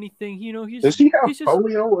can't do anything. You know, Does he have he's just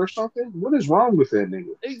polio or something? What is wrong with that nigga?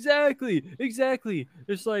 Exactly.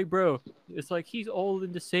 It's like, bro, it's like he's old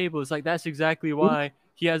and disabled. It's like that's exactly why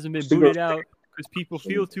he hasn't been booted out because people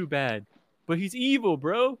feel too bad. But he's evil,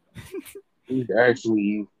 bro. He's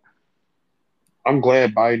actually. I'm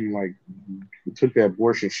glad Biden like took that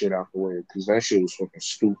abortion shit out the way because that shit was fucking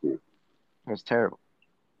stupid. That's terrible.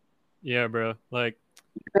 Yeah, bro. Like,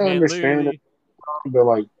 I man, understand literally, it, but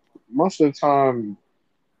like most of the time,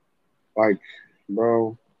 like,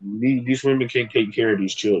 bro, these women can't take care of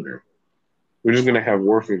these children. We're just gonna have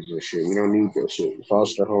orphans and shit. We don't need that shit.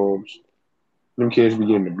 Foster homes. Them kids be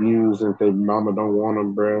getting abused and if their mama don't want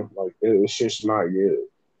them, bro. Like it's just not good.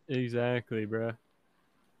 exactly, bro.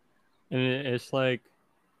 And it's like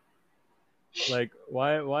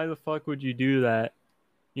why the fuck would you do that?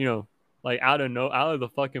 You know, like out of the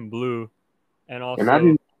fucking blue, and also, And I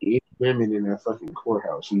didn't see any women in that fucking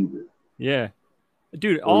courthouse either. yeah,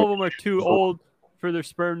 dude, all of them are too old for their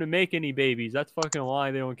sperm to make any babies. That's fucking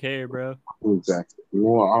why they don't care, bro. Exactly.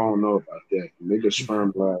 Well, I don't know about that. Niggas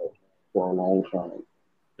sperm last for a long time.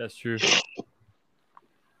 That's true.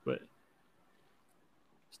 But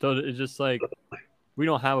still, it's just like we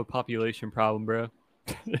don't have a population problem, bro.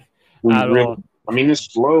 We At really- all. I mean,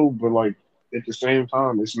 it's slow, but like at the same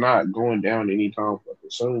time, it's not going down anytime fucking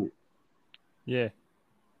soon. Yeah.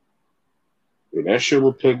 Yeah, that shit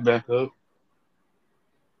will pick back up.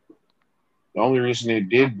 The only reason it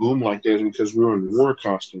did boom like that is because we were in war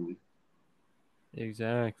constantly.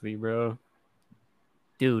 Exactly, bro.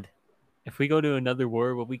 Dude, if we go to another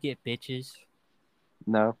war, will we get bitches?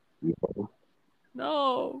 No. You know?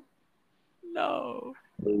 No. No.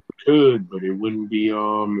 We could, but it wouldn't be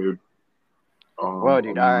Whoa,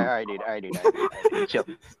 dude. All right, dude. Chill.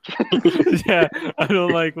 Yeah, I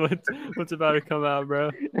don't like what's about to come out, bro.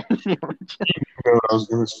 You know what I was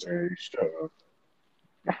gonna say? Shut up.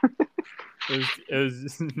 It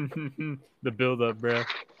was the build up, bro.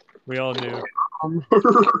 We all knew.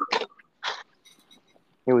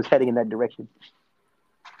 It was heading in that direction.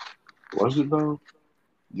 Was it though?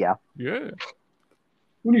 Yeah. Yeah.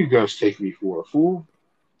 What do you guys take me for, a fool?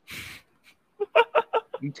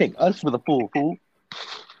 You take us for the fool.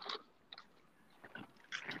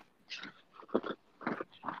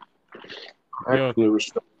 I actually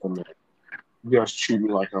respect them, man. You guys treat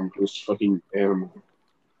me like I'm this fucking animal.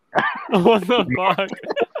 What the fuck?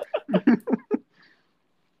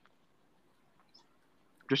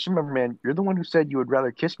 Just remember, man, you're the one who said you would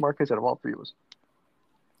rather kiss Marcus out of all three of us.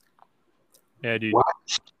 Yeah, dude. What?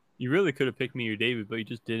 You really could have picked me or David, but you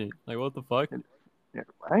just didn't. Like, what the fuck? Yeah,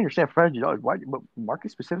 I understand $500. Why? But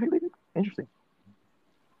Marcus specifically? Interesting.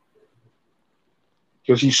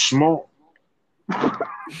 Because he's small.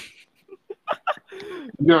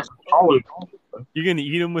 You guys taller. You're gonna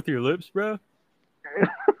eat him with your lips, bro?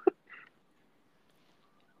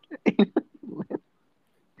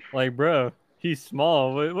 Like, bro, he's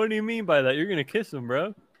small. What do you mean by that? You're gonna kiss him,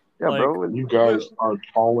 bro? Yeah, Like, bro. You guys are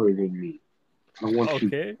taller than me. I want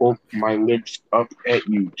Okay. to poke my lips up at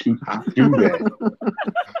you to do that.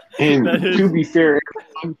 And That is- to be fair,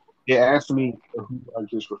 they asked me if I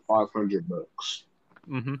just for $500.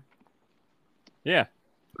 Mm-hmm. Yeah.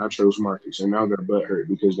 I chose Marcus, and now they're butthurt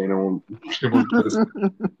because they don't.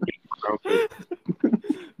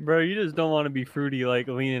 Bro, you just don't want to be fruity, like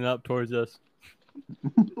leaning up towards us.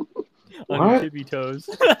 on your What? tippy toes.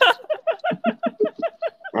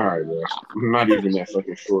 All right, bro. I'm not even that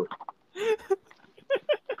fucking short.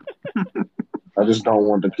 I just don't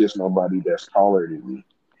want to kiss nobody that's taller than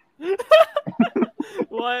me.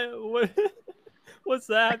 Why? What's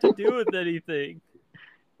that have to do with anything?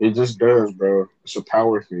 It just does, bro. It's a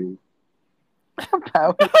power thing.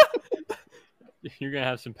 Power. You're gonna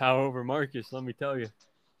have some power over Marcus, let me tell you,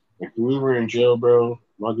 If we were in jail, bro,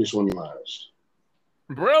 Marcus wouldn't last.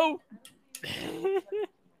 bro.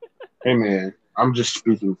 Hey, man, I'm just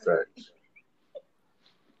speaking facts.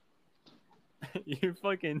 You're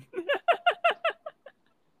fucking.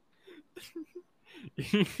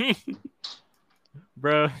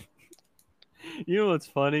 Bro, you know what's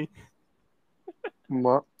funny?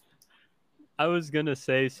 What? I was gonna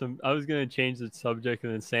change the subject,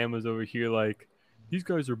 and then Sam was over here like, these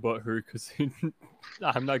guys are butthurt because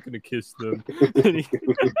I'm not gonna kiss them.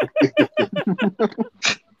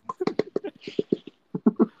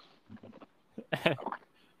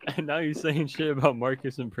 And now you're saying shit about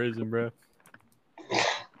Marcus in prison, bro.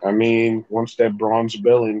 I mean, once that bronze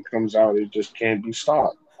belly comes out, it just can't be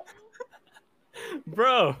stopped.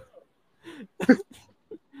 Bro.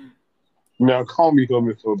 Now call me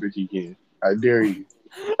homophobic again. I dare you.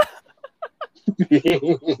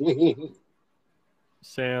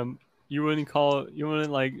 Sam, you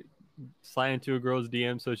wouldn't like slide into a girl's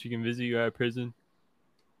DM so she can visit you at prison?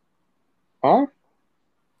 Huh?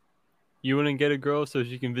 You wouldn't get a girl so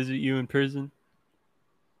she can visit you in prison?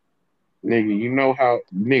 Nigga, do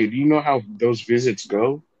you know how those visits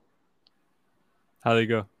go? How they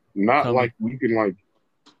go? Not Tell like me. you can like,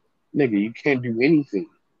 nigga, you can't do anything.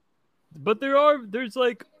 But there's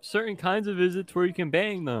like certain kinds of visits where you can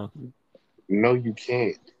bang though. No, you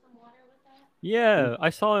can't. Yeah,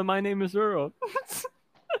 I saw it. My name is Earl.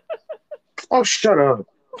 Oh, shut up.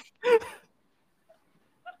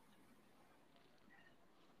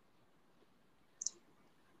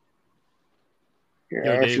 Yo,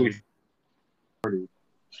 Actually, David.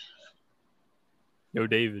 Yo,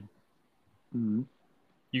 David. Mm-hmm.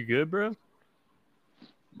 You good, bro?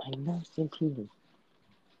 My nose is healing.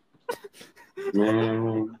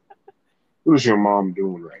 man, what's your mom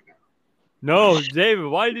doing right now? No, David.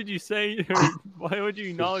 Why did you say her? Why would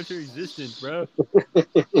you acknowledge her existence, bro?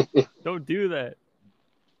 Don't do that.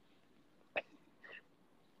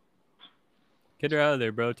 Get her out of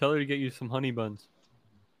there, bro. Tell her to get you some honey buns.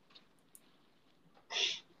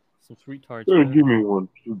 Some sweet tarts, Hey, bro. give me one.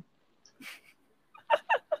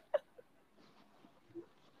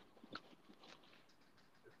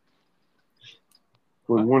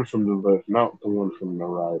 The one from the left, not the one from the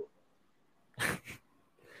right.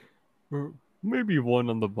 Or maybe one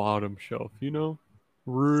on the bottom shelf, you know?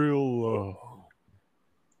 Real low.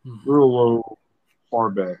 Real low, far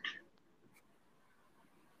back.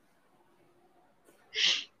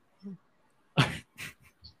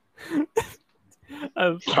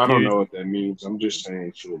 I don't know what that means. I'm just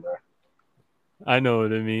saying shit, man. I know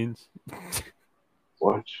what it means.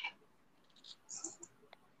 What?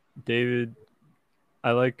 David,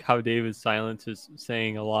 I like how David's silence is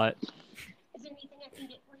saying a lot. Is there anything I can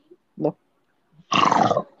get for you?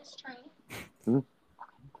 No. This train.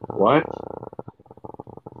 What?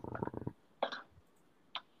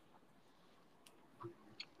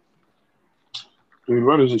 Dude,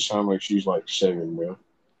 why does it sound like she's like 7, bro?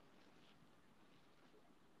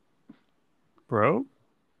 Bro?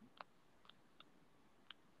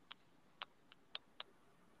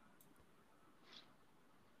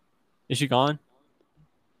 Is she gone?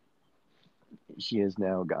 She is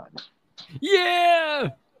now gone. Yeah!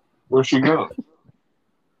 Where'd she go?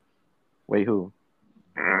 Wait, who?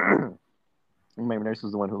 My nurse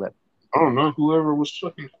was the one who left. I don't know. Whoever was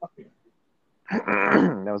fucking talking.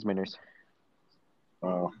 That was my nurse.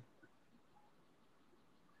 Oh.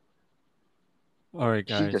 All right,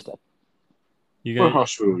 guys. She just left. You What guys...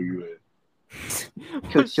 hospital are you at?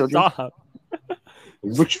 Children? Stop.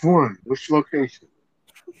 Which one? Which location?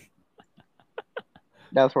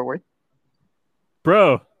 Dallas Fort Worth.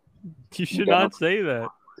 Bro, you should not say that.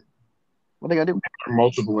 What they gonna do? There are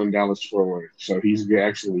multiple in Dallas Fort Worth, so he's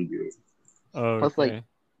actually good. Oh, Plus, okay. like,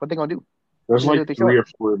 what they gonna do? There's What like they 3 show or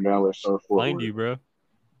 4 in Dallas or Fort Find Worth. you, bro.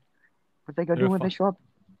 What they gonna do when they show up?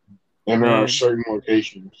 And there are Man. certain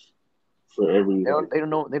locations for every. They don't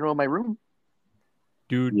know. They don't know my room.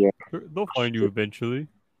 Dude, Yeah. they'll find you eventually.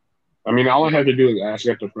 I mean, all I have to do is ask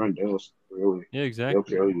at the front desk. Really, Yeah, they'll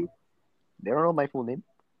exactly. tell you. They don't know my full name.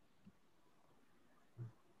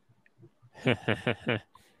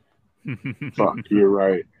 Fuck, you're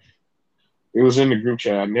right. It was in the group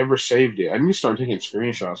chat. I never saved it. I need to start taking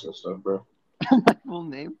screenshots and stuff, bro. My full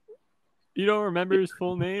name. You don't remember his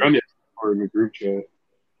full name? Run it Discord in the group chat.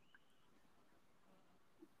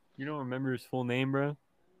 You don't remember his full name, bro?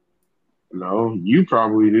 No, you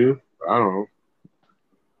probably do. I don't know.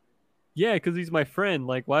 Yeah, because he's my friend.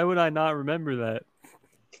 Like, why would I not remember that?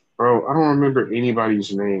 Bro, I don't remember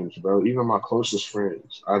anybody's names, bro. Even my closest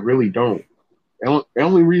friends. I really don't. The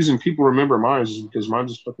only reason people remember mine is because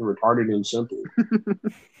mine's just fucking retarded and simple.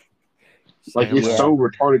 Like, Sam it's Brown. so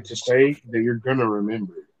retarded to say that you're gonna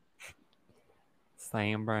remember it.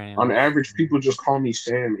 Sam Brown. On average, people just call me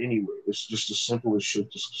Sam anyway. It's just the simplest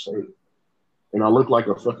shit to say. And I look like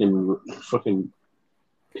a fucking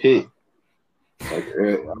pig. Like,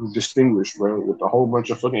 I'm distinguished, bro, with a whole bunch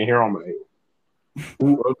of fucking hair on my head.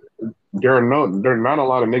 There are not a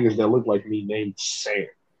lot of niggas that look like me named Sam.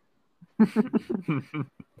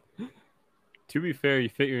 To be fair, you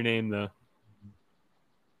fit your name though.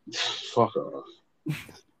 Fuck off.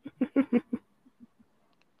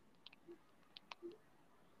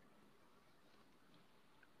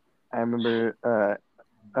 I remember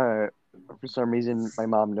for some reason my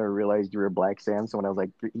mom never realized you were Black Sam. So when I was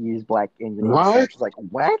like, he's black and your name's Sam, she's like,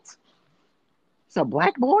 what? It's a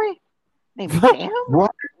black boy named Sam?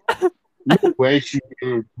 What? No way she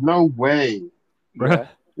did. No way. Bruh.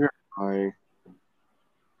 You're lying.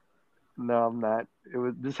 No, I'm not.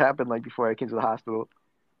 This happened like before I came to the hospital.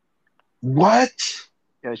 What?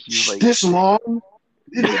 Yeah, she's like, This long?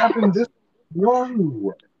 It happened this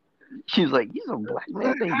long. she's like, he's a black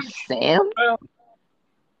man named Sam?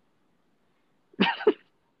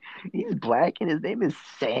 He's black and his name is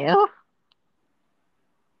Sam?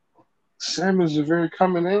 Sam is a very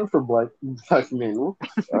common name for black men. What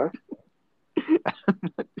the fuck?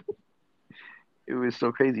 It was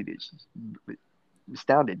so crazy, dude. She's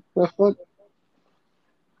astounded. The fuck?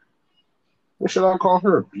 What should I call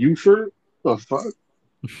her? Buford? The fuck?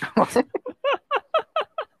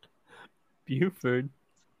 Buford.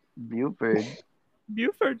 Buford.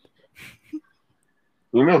 Buford.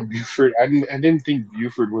 You know, Buford. I didn't think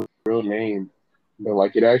Buford was a real name, but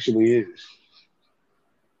like it actually is.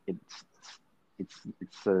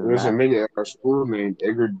 There's a nigga at our school named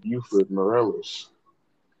Edgar Buford Morales.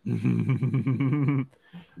 Are you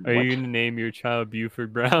gonna name your child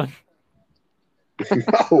Buford Brown?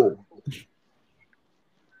 No.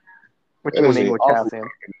 What you want to name your child, Sam?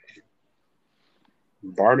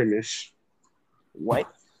 Bartimus.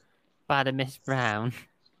 What? Bartimus Brown.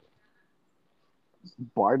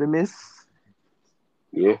 Bartimus?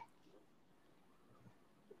 Yeah.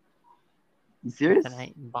 You serious?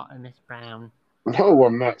 Bartimus Brown. No,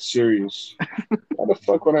 I'm not serious. Why the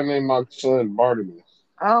fuck would I name my son Bartimus?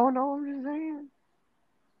 I don't know. I'm just saying.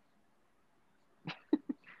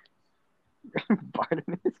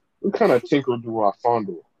 Bartimus. What kind of tinkle do I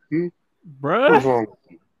fondle? What's Bruh. wrong?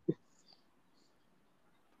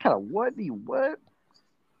 Kind of what? Do you what?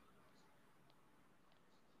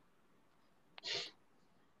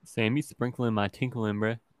 Sam, you sprinkling my tinkling,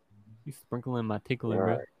 bruh. You sprinkling my tinkling,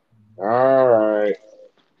 bruh. All right.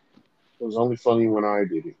 It was only funny when I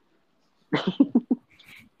did it.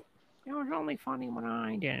 It was only funny when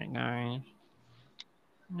I did it, guys.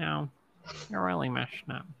 No, you're really messed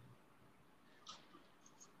up.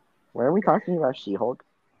 Why are we talking about She-Hulk?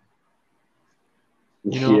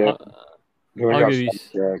 You know, yeah.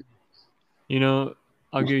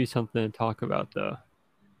 I'll give you something to talk about though.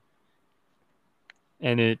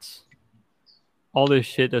 And it's all this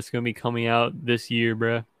shit that's gonna be coming out this year,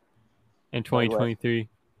 bruh. In 2023.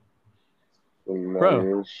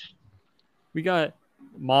 Bro, we got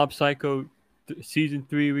Mob Psycho season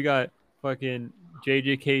 3. We got fucking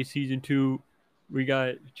JJK season 2. We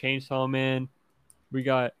got Chainsaw Man. We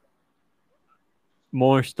got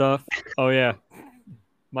more stuff. Oh yeah,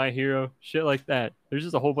 My Hero, shit like that. There's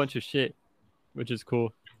just a whole bunch of shit, which is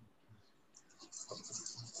cool.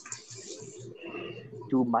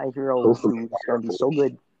 Dude, My Hero is gonna be so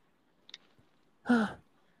good.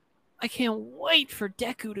 I can't wait for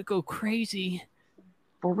Deku to go crazy.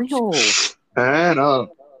 For real. Add up.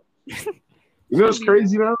 You know what's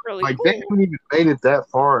crazy though? Really like cool. they haven't even made it that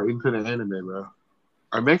far into the anime, bro.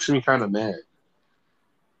 It makes me kind of mad.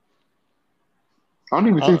 I don't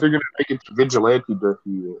even think they're gonna make it to Vigilante Deku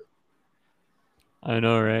yet. I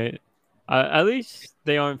know, right? At least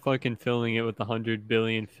they aren't fucking filling it with 100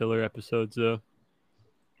 billion filler episodes, though.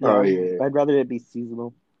 Oh yeah. I'd rather it be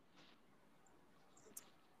seasonal.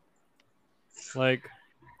 Like,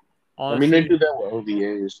 honestly, I mean, they do that with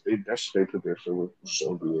OVAs. They put their filler with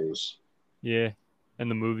OVAs. Yeah, and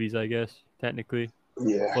the movies, I guess, technically.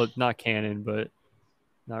 Yeah. Well, not canon, but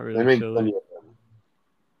not really They make filler. plenty of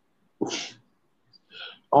them.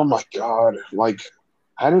 Oh my god! Like,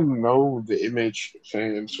 I didn't know the Image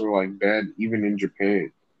fans were like bad, even in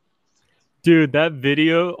Japan. Dude, that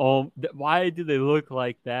video. Why do they look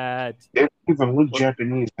like that? They don't even look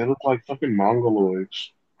Japanese. They look like fucking Mongoloids.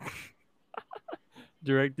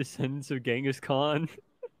 Direct descendants of Genghis Khan.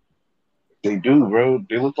 They do, bro.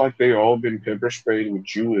 They look like they all been pepper sprayed with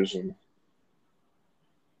Jewism.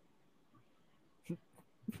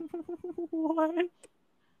 What?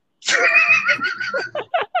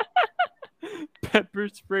 Pepper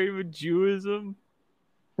spray with Jewism?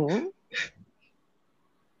 Hmm?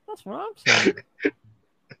 That's what I'm saying.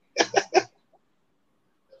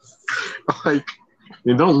 Like,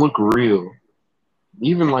 they don't look real.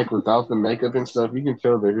 Even like without the makeup and stuff, you can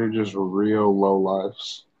tell that they're just real low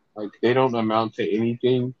lives. Like, they don't amount to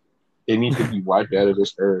anything. They need to be wiped out of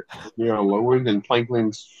this earth. They are lower than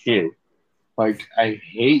Planklin's shit. Like, I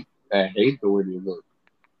hate the way they look.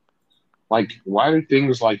 Like, why do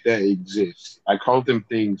things like that exist? I call them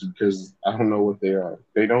things because I don't know what they are.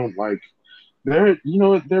 They don't like. They're, you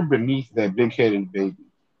know what? They're beneath that big-headed baby.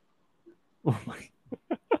 Oh my.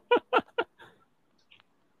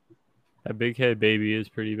 That big head baby is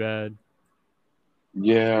pretty bad.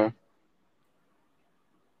 Yeah.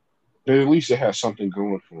 But at least it has something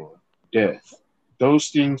going for them. Death. Those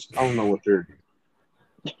things, I don't know what they're.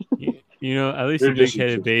 You know, at least They're a big just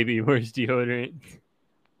headed exist- baby wears deodorant.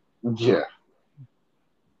 Yeah.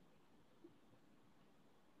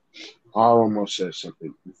 I almost said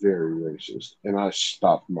something very racist, and I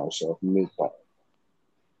stopped myself mid-thought.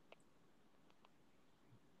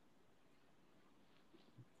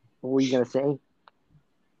 What were you gonna say?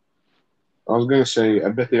 I was gonna say, I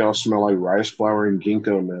bet they all smell like rice flour and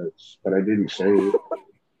ginkgo nuts, but I didn't say it.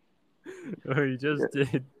 Oh, you just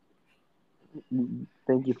did.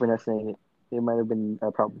 Thank you for not saying it. It might have been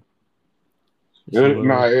a problem.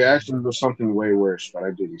 No, it actually was something way worse, but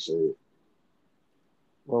I didn't say it.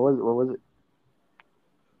 What was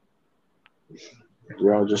it?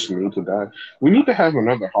 We all just need to die. We need to have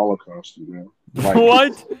another Holocaust, you know? Like,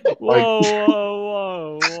 What? like-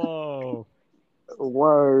 Whoa.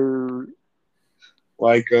 Word.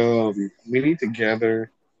 Like, we need to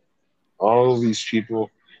gather all of these people.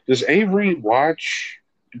 Does Avery watch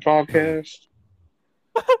the podcast?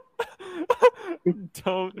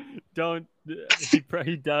 Don't.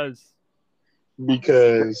 He does.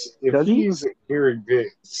 Because if Does he? he's hearing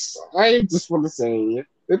this, I just want to say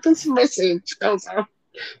that this message goes out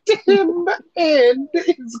to him and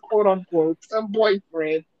his quote unquote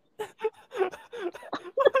boyfriend.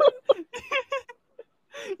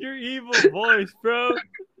 Your evil voice, bro.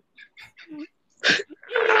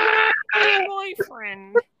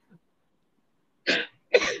 Boyfriend.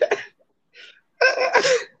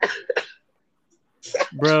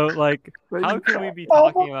 Bro, like, how can we be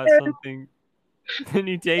talking about something? Then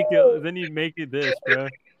you take it. Then you make it this, bro.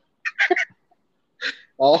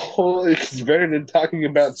 Oh, it's better than talking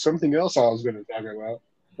about something else I was going to talk about.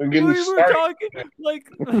 I'm getting We were started. talking like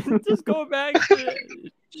just go back to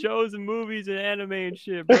shows and movies and anime and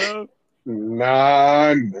shit, bro.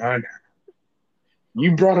 Nah.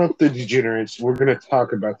 You brought up the degenerates. We're going to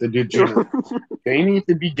talk about the degenerates. They need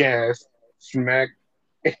to be gassed, smacked,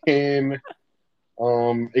 and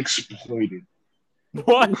exploited.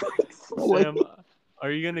 What? Sam,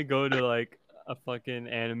 are you gonna go to like a fucking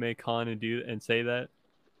anime con and say that?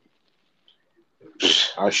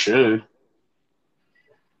 I should.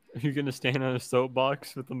 Are you gonna stand on a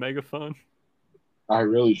soapbox with a megaphone? I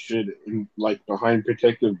really should, like behind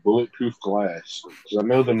protective bulletproof glass, because I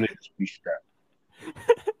know them niggas be strapped.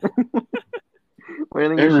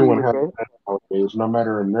 Everyone has that nowadays, no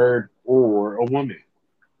matter a nerd or a woman.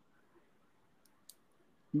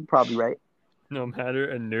 You're probably right. No matter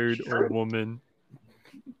a nerd or woman.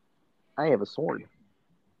 I have a sword.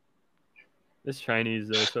 It's Chinese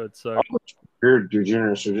though, so it sucks. Weird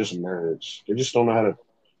degenerates are just nerds. They just don't know how to,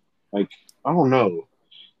 like, I don't know.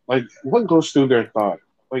 Like, what goes through their thought?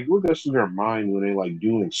 Like, what goes through their mind when they, like,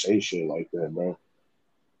 do and say shit like that, bro?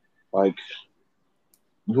 Like,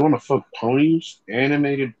 you want to fuck ponies?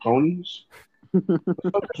 Animated ponies? What the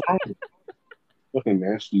fuck is wrong with you? Fucking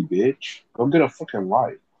nasty bitch. Go get a fucking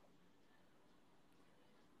life.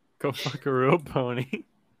 Go fuck a real pony.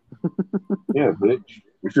 Yeah, bitch.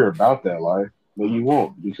 If you're about that life. But you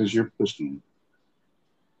won't because you're pussy.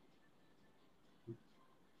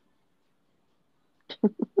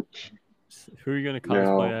 Who are you gonna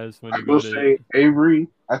cosplay as when I you go will to? say, Avery,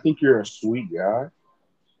 I think you're a sweet guy,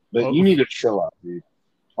 but you need to chill out, dude.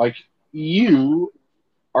 Like, you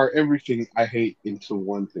are everything I hate into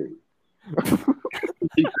one thing. I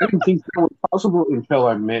didn't think that was possible until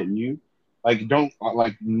I met you. Like,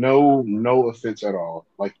 no offense at all.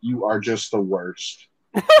 Like, you are just the worst.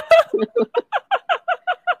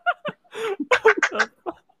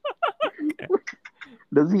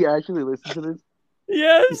 Does he actually listen to this?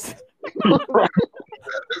 Yes.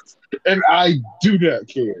 And I do not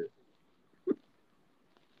care.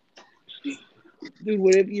 Dude,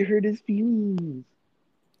 what if you hurt his feelings?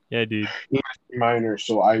 Yeah, dude. Minor,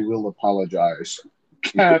 so I will apologize.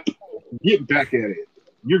 Cap, get back at it.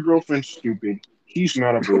 Your girlfriend's stupid. She's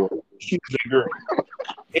not a boy. She's a girl.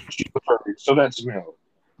 And she's a furry, so that's no.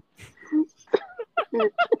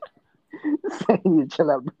 You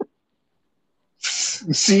chill out.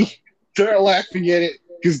 See, they're laughing at it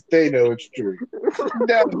because they know it's true.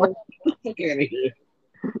 No, fuck out of here.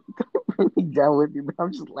 Down with you, but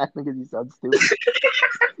I'm just laughing because you sound stupid.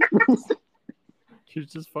 You're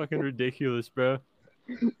just fucking ridiculous, bro.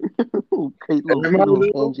 Great little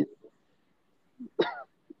tangent.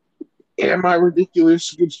 Am I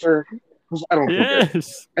ridiculous, good sir? Because I don't think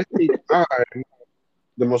Yes. I think I'm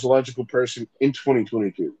the most logical person in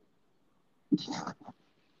 2022.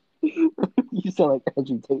 You sound like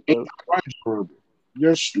Andrew Tate, bro.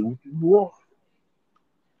 You're stupid. You are.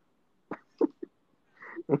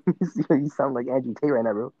 You sound like Andrew Tate right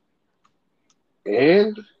now, bro.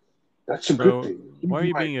 And that's a Bro, good thing. why are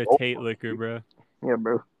you being a Tate licker, bro? Yeah,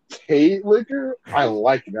 bro. Tate liquor? I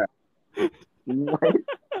like that. What?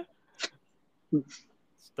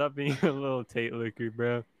 Stop being a little Tate licker,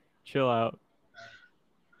 bro. Chill out.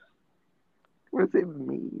 What does it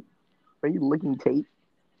mean? Are you licking Tate?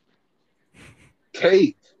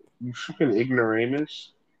 Tate, you fucking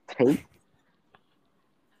ignoramus. Tate?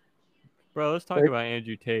 Bro, let's talk Hey. about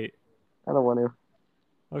Andrew Tate. I don't want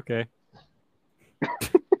to. Okay.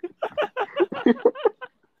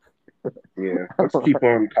 Yeah, let's keep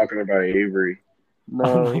on talking about Avery. No,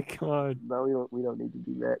 Oh my god. no, we don't need to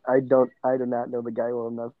do that. I do not know the guy well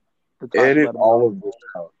enough to talk Edit about him. all of this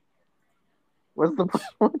out. What's the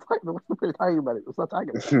point of talking about it? Let's not talk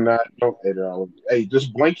about it. Don't edit all of it. Hey,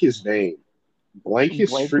 just blank his name. Blank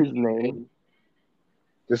his freaking name.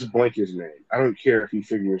 Just blank his name. I don't care if he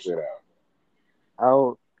figures it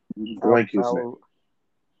out. Blank his name.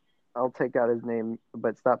 I'll take out his name,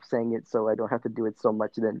 but stop saying it so I don't have to do it so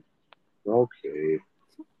much then. Okay.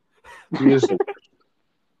 He is the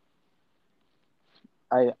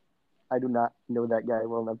I do not know that guy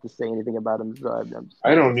well enough to say anything about him, so I'm just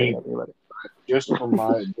I don't not saying need- anything about it. just from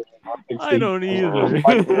my I don't either.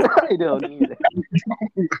 I don't either.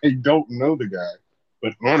 I don't know the guy.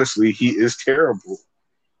 But honestly, he is terrible.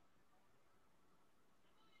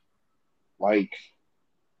 Like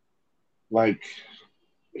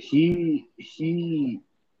he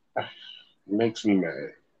makes me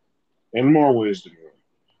mad in more ways than one.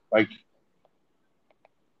 Like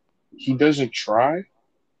he doesn't try,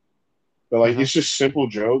 but like it's just simple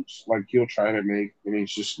jokes. Like he'll try to make, and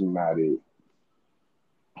it's just not it.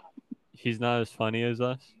 He's not as funny as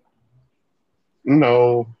us.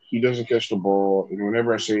 No, he doesn't catch the ball, and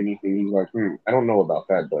whenever I say anything, he's like, I don't know about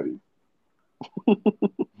that, buddy.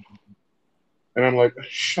 And I'm like,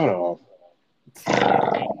 shut up.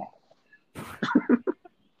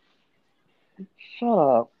 Shut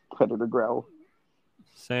up, Predator Growl.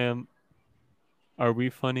 Sam, are we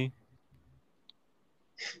funny?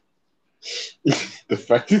 The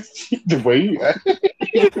fact that the way you act.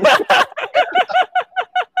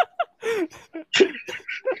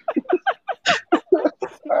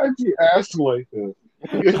 How'd you ask like that?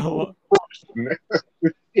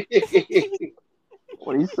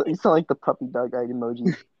 Well, you sound like the puppy dog eyed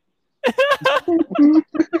emoji.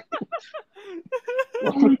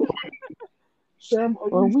 Sam,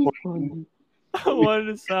 Are we funny? I wanted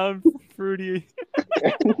to sound fruity.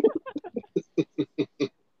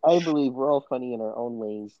 I believe we're all funny in our own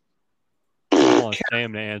ways. I want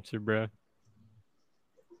Sam to answer, bro.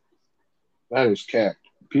 That is cat.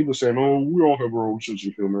 People say, "Oh, we all have our own sense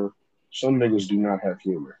of humor." Some niggas do not have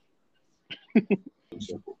humor.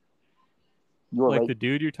 Simple. You are Like right. the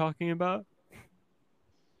dude you're talking about?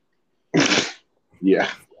 Yeah,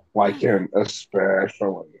 like him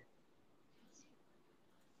especially.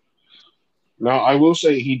 Now, I will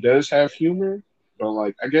say he does have humor, but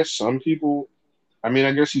like I guess some people, I mean,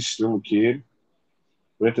 I guess he's still a kid,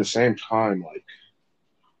 but at the same time, like,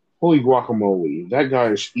 holy guacamole, that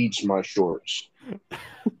guy eats my shorts.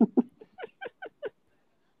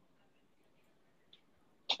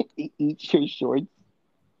 Eat your shorts.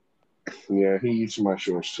 Yeah, he eats my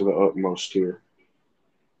shorts to the utmost here.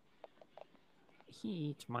 He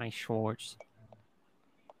eats my shorts.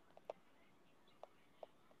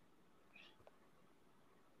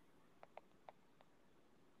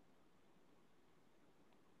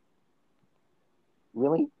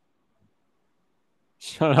 Really?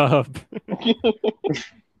 Shut up.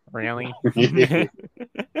 Really?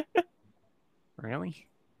 Really?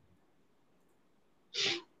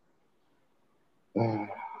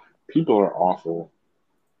 People are awful.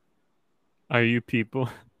 Are you people?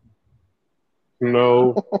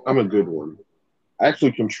 No, I'm a good one. I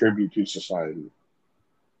actually contribute to society,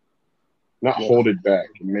 not Yes. hold it back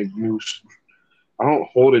and make new. I don't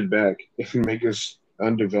hold it back and make us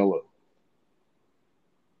undeveloped.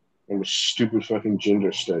 And with stupid fucking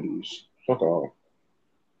gender studies. Fuck off.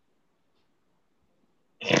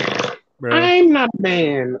 Bro, I'm not a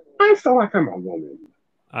man. I feel like I'm a woman.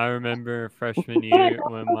 I remember freshman year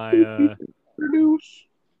when my Produce.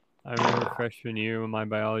 I remember freshman year when my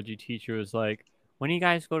biology teacher was like, "When you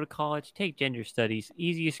guys go to college, take gender studies.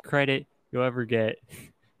 Easiest credit you'll ever get."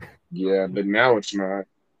 Yeah, but now it's not.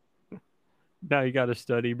 Now you gotta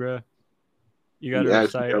study, bro. You gotta Yeah,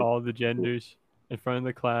 recite all the genders in front of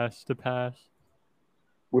the class to pass.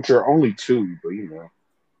 which are only two, but you know.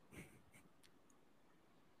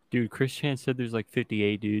 Dude, Chris Chan said there's like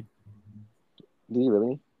 58, dude. Do you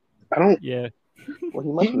really? I don't. Yeah. Well,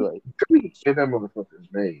 he must be right. Couldn't say that motherfucker's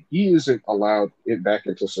name. He isn't allowed it back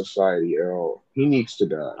into society at all. He needs to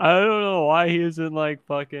die. I don't know why he isn't like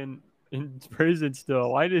fucking in prison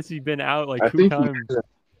still. Why has he been out like I 2 think times?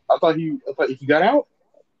 I thought he got out.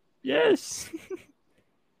 Yes.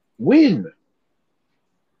 When?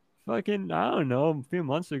 Fucking, I don't know, a few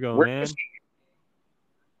months ago, Where man. is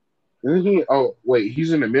he? Isn't he? Oh, wait,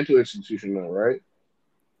 he's in a mental institution now, right?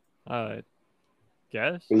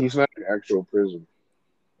 Guess. But he's not in actual prison.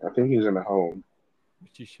 I think he's in a home.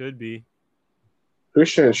 Which he should be.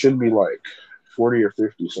 Christian should be like 40 or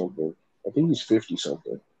 50 something. I think he's 50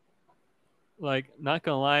 something. Like, not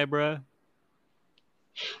gonna lie, bro.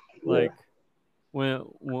 Like, when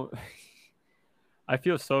I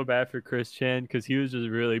feel so bad for Chris Chan because he was just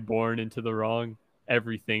really born into the wrong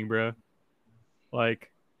everything, bro. Like,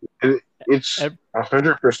 it's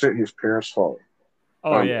 100% his parents' fault.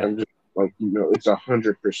 yeah. I'm just like, you know, it's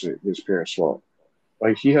 100% his parents' fault.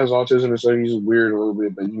 Like, he has autism and stuff. He's weird a little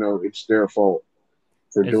bit, but you know, it's their fault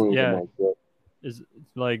for doing it like that. It's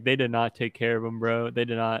like they did not take care of him, bro. They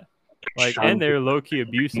did not. Like, and they're low key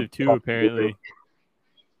abusive too, apparently.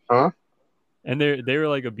 Huh? And they were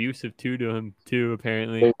like abusive to him too,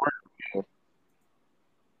 apparently.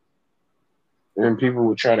 And people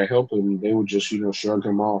would try to help him. They would just, you know, shrug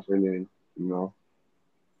him off, and then, you know,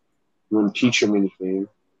 wouldn't teach him anything.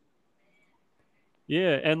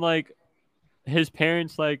 Yeah, and like his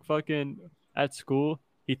parents, like fucking at school,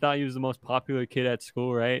 he thought he was the most popular kid at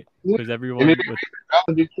school, right? Because everyone and it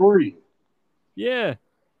valedictorian. Yeah.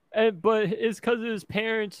 But it's because of his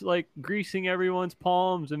parents like greasing everyone's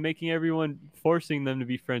palms and making everyone forcing them to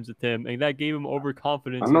be friends with him, and that gave him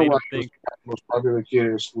overconfidence. I know made why him he was think. the most popular kid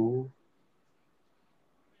in school.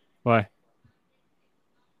 Why?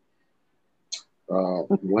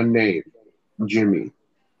 One name, Jimmy.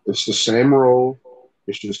 It's the same role.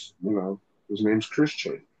 It's just, you know, his name's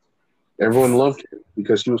Christian. Everyone loved him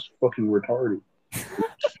because he was fucking retarded.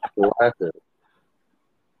 Well,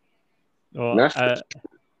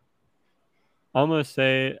 I'm gonna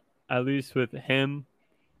say at least with him,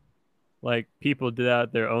 like people did that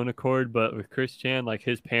at their own accord, but with Chris Chan, like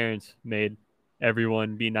his parents made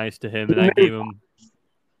everyone be nice to him, and that gave him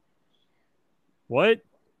what?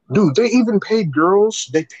 Dude, they even paid girls.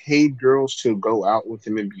 They paid girls to go out with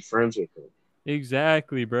him and be friends with him.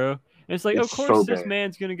 Exactly, bro. And it's like, It's of course, so this bad.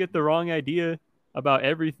 man's gonna get the wrong idea about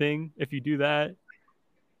everything if you do that.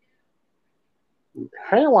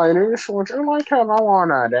 Hey, ladies, would you like to go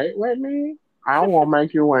on a date with me? I will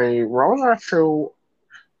make you a Rosa shoe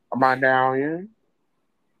medallion.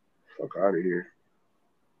 Fuck out of here.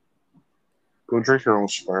 Go drink your own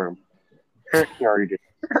sperm. You already did.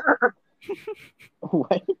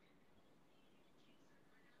 What?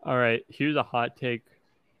 All right, here's a hot take.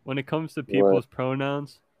 When it comes to people's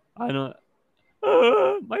pronouns, I don't.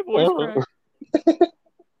 My voice cracked.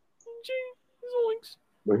 Zoinks.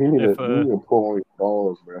 But he need to pull on your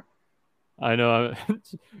balls, bro. I know.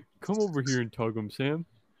 Come over here and tug him, Sam.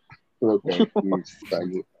 Okay, you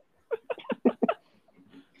faggot.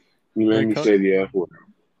 You made me say the F word.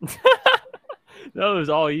 That was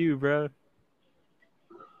all you, bro.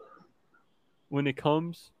 When it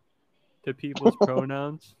comes to people's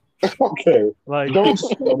pronouns, okay, like don't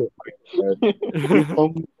say it like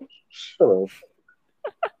that. Shut up.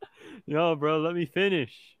 No, bro, let me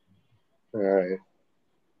finish. All right.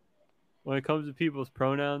 When it comes to people's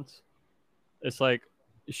pronouns, it's like,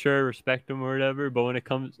 sure, respect them or whatever. But when it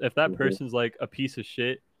comes, if that person's like a piece of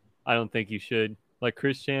shit, I don't think you should. Like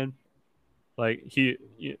Chris Chan, like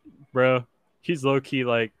bro, he's low key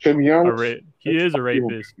like to be honest, he is a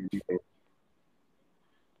rapist.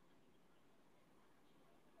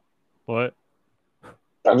 What?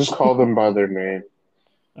 I just call them by their name.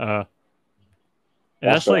 And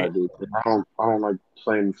that's like, I do. I don't like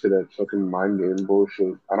playing to that fucking mind game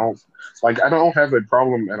bullshit. I don't have a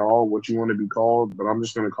problem at all what you want to be called, but I'm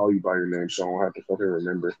just gonna call you by your name, so I don't have to fucking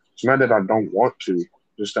remember. It's not that I don't want to,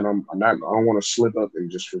 just that I'm not. I don't want to slip up and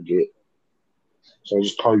just forget. So I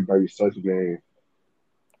just call you by your fucking name.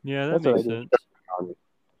 yeah, that makes sense.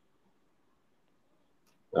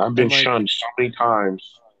 I've been shunned so many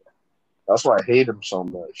times. That's why I hate him so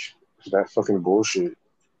much. That fucking bullshit.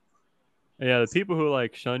 Yeah, the people who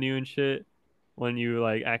like shun you and shit when you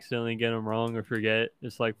like accidentally get them wrong or forget,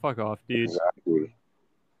 it's like fuck off, dude. Exactly.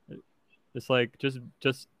 It's like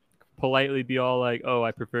just politely be all like, oh,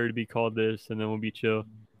 I prefer to be called this, and then we'll be chill.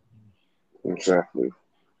 Exactly.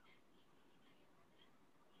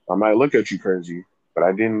 I might look at you crazy, but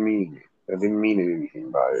I didn't mean it. I didn't mean anything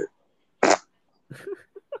by it.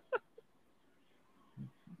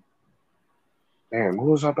 Damn, what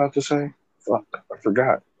was I about to say? Fuck, I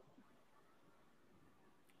forgot.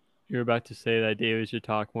 You're about to say that David should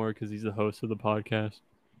talk more because he's the host of the podcast.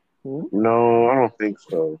 No, I don't think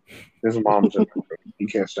so. His mom's in the room. He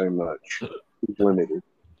can't say much. He's limited.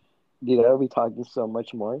 Dude, I'll be talking so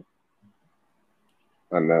much more.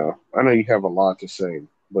 I know you have a lot to say,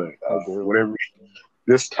 but whatever.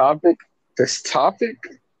 This topic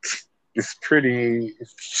is pretty.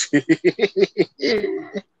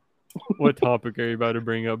 What topic are you about to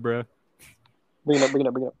bring up, bro? Bring it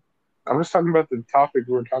up. I'm just talking about the topic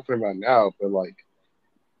we're talking about now, but like,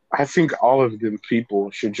 I think all of them people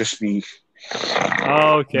should just be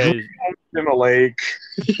okay in a lake.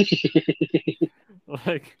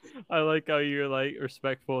 Like, I like how you're like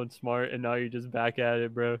respectful and smart, and now you're just back at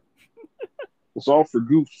it, bro. It's all for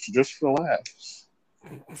goofs, just for laughs.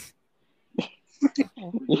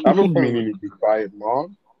 I don't mean to be quiet,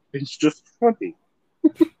 Mom. It's just funny.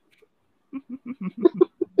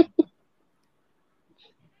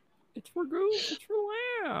 It's for goofs. It's for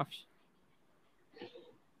laughs.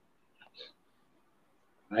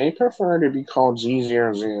 I prefer to be called Zizi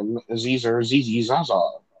or Zizi Zaza.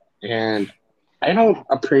 And I don't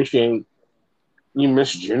appreciate you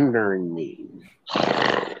misgendering me.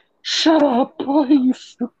 Shut up, boy, you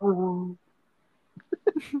stupid.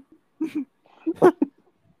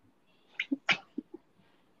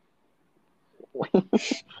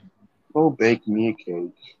 Go bake me a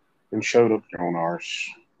cake and showed up your own arse.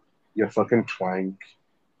 You fucking twank.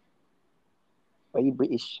 Are you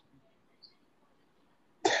British?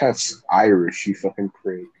 That's Irish, you fucking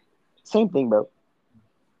prick. Same thing, bro.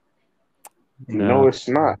 No, it's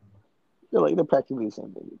not. They're practically the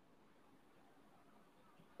same thing.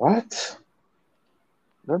 What?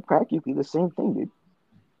 They're practically the same thing, dude.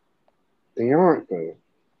 They aren't, though.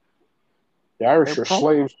 The Irish are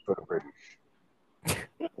slaves to the British.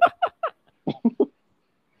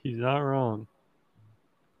 He's not wrong.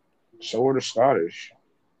 So are the Scottish.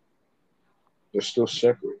 They're still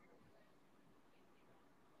separate.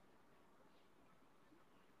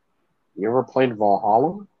 You ever played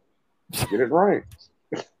Valhalla? Get it right.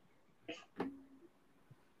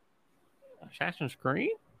 Assassin's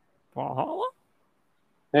Creed? Valhalla?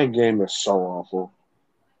 That game is so awful.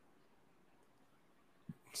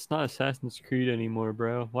 It's not Assassin's Creed anymore,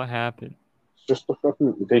 bro. What happened? It's just the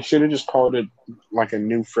fucking. They should have just called it like a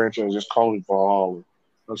new franchise. Just call it Valhalla.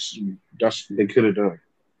 That's they could have done.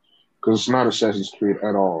 Because it's not Assassin's Creed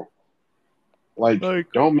at all. Like,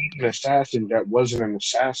 don't make an assassin that wasn't an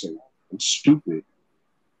assassin. It's stupid.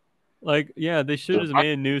 Like, yeah, they should have just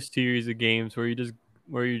made a new series of games where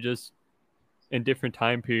you just in different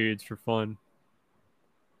time periods for fun.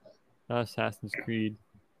 Not Assassin's Creed.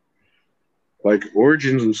 Like,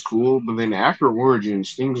 Origins was cool, but then after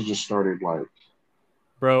Origins, things just started like.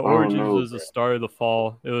 Bro, Origins was the start of the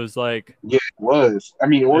fall. It was like. Yeah, it was. I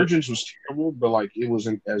mean, Origins was terrible, but like it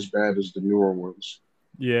wasn't as bad as the newer ones.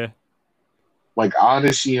 Yeah. Like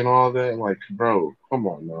Odyssey and all that. Like, bro, come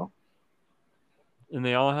on now. And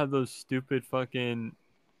they all have those stupid fucking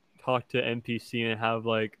talk to NPC and have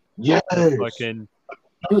like fucking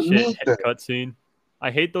shit cutscene.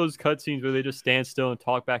 I hate those cutscenes where they just stand still and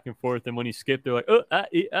talk back and forth, and when you skip, they're like, Yeah,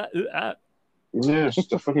 it's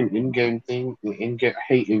just a fucking in-game thing. I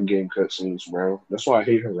hate in-game cutscenes, bro. That's why I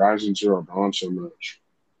hate Horizon Zero Dawn so much.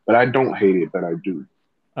 But I don't hate it, but I do.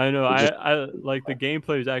 I know. I like the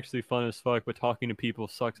gameplay is actually fun as fuck, but talking to people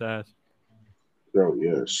sucks ass. Bro,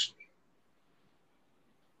 yes.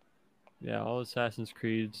 Yeah, all Assassin's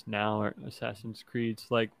Creeds now are Assassin's Creeds.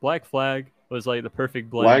 Like Black Flag was like the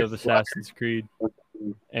perfect blend of Assassin's Creed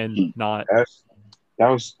and not. I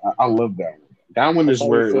love that one. That one is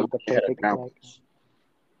where it had a balance.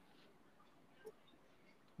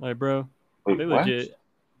 Like, bro, they legit.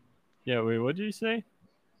 Yeah, wait, what did you say?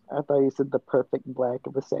 I thought you said the perfect black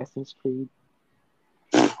of Assassin's Creed.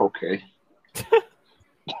 Okay.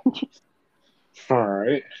 All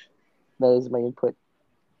right. That is my input.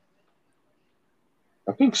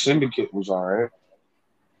 I think Syndicate was all right.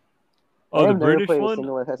 Oh, the I've never British played a one?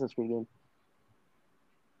 single Assassin's Creed game.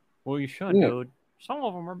 Well, you should, Yeah. dude. Some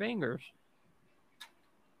of them are bangers.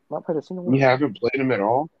 Not played a single one. You haven't played them at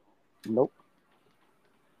all? Nope.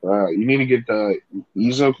 You need to get the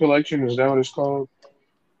Ezo collection. Is that what it's called?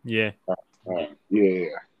 Yeah. Yeah.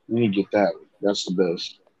 You need to get that. That's the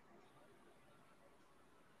best.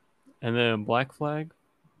 And then Black Flag.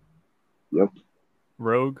 Yep.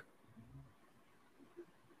 Rogue.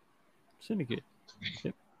 Syndicate.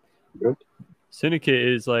 Yep. Syndicate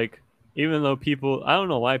is like, even though people, I don't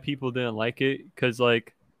know why people didn't like it, because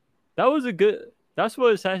like, that's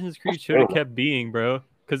what Assassin's Creed should have kept being, bro.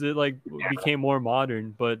 Because it like became more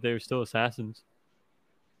modern, but they're still assassins.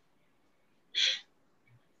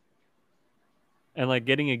 And like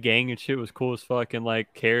getting a gang and shit was cool as fuck, and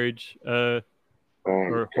like carriage,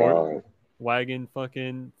 wagon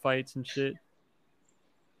fucking fights and shit,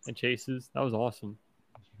 and chases. That was awesome.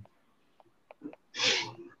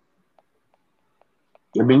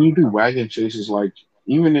 I mean, you do wagon chases like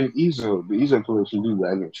even in Ezo, the Ezo collection, you do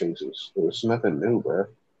wagon chases. It's nothing new, bro.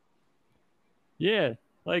 Yeah,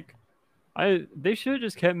 like they should have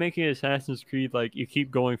just kept making Assassin's Creed like you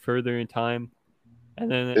keep going further in time,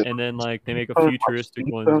 and then like they make a futuristic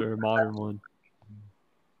one or a modern one.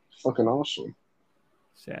 Fucking awesome.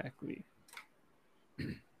 Exactly.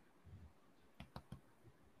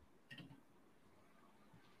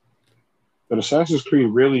 But Assassin's Creed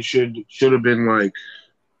really should have been like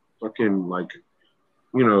fucking like,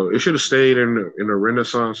 you know, it should have stayed in the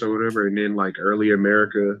Renaissance or whatever, and then like early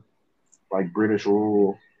America, like British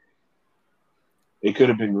rule. It could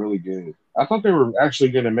have been really good. I thought they were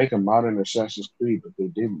actually going to make a modern Assassin's Creed, but they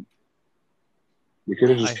didn't. They could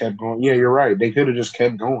have just kept going. Yeah, you're right. They could have just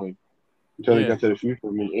kept going until they got to the future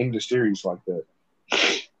and end the series like that.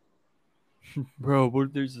 Bro,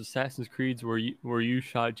 there's Assassin's Creeds where you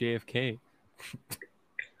shot JFK.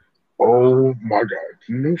 Oh my god!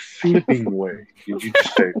 No flipping way did you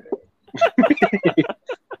just say that.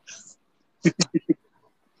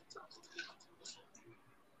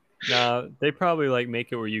 Nah, they probably like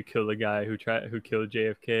make it where you kill the guy who killed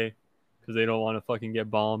JFK because they don't want to fucking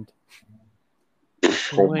get bombed.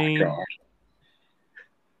 Oh my god!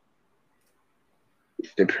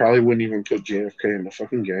 They probably wouldn't even put JFK in the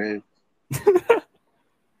fucking game.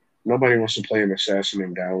 Nobody wants to play an assassin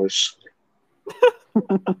in Dallas.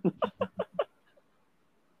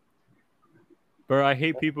 Bro, I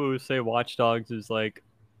hate people who say Watch Dogs is like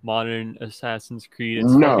modern Assassin's Creed.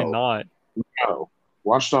 It's fucking not. No.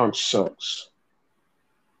 Watch Dogs sucks.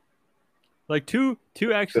 Like two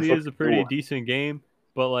actually is a pretty decent game,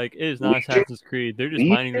 but like it is not Assassin's Creed. They're just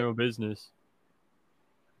minding their own business.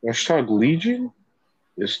 Watch Dogs Legion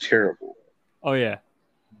is terrible. Oh yeah.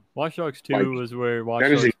 Watch Dogs 2 was where Watch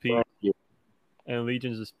Dogs peaked. And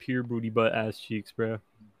Legion's is pure booty butt ass cheeks, bro.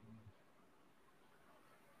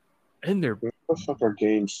 And they're what the fuck are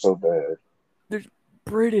games so bad? They're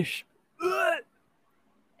British.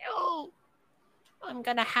 No, I'm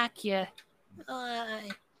gonna hack you. Oh,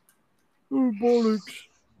 bollocks.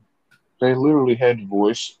 They literally had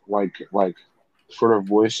voice like sort of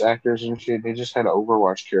voice actors and shit. They just had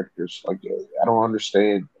Overwatch characters. Like I don't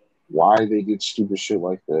understand why they did stupid shit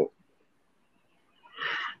like that.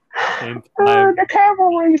 The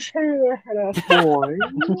cavalry's here. That's boy.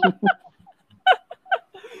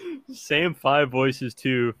 Same 5 voices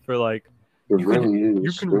too for like. You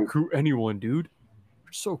can recruit anyone, dude.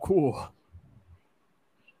 You're so cool.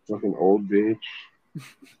 Fucking old bitch.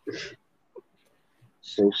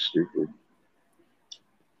 So stupid.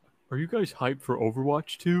 Are you guys hyped for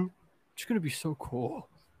Overwatch 2? It's gonna be so cool.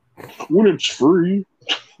 When it's free.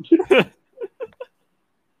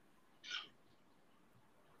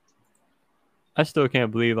 I still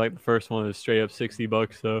can't believe like the first one is straight up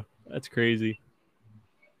 $60 though. That's crazy.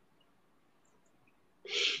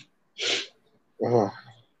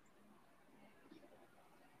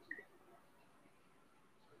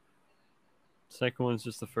 Second one's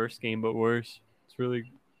just the first game, but worse. It's really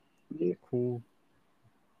cool.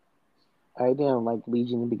 I didn't like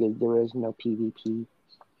Legion because there was no PvP.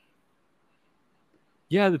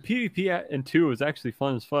 Yeah, the PvP in 2 was actually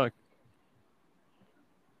fun as fuck.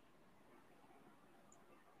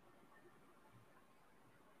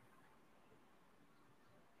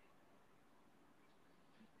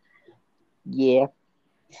 Yeah.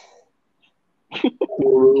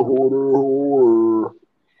 Horror.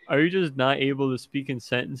 Are you just not able to speak in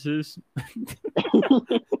sentences?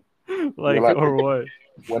 Like or what?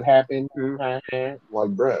 What happened?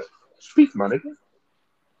 Like, bruh, speak, my nigga.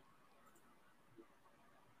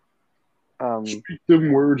 Speak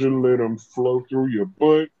them words and let them flow through your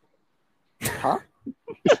butt. Huh?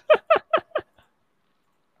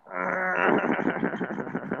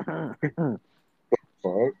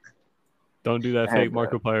 Fuck. Don't do that fake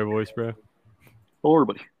Markiplier voice, bro. Hello,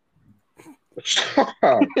 everybody. Stop.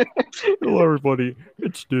 Hello, everybody.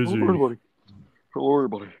 It's Dizzy. Hello, everybody. Hello,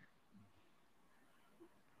 everybody.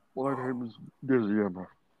 My name is Dizzy Emma.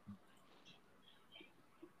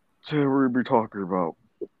 Today we're going to be talking about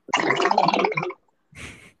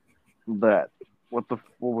that. What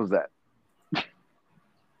was that?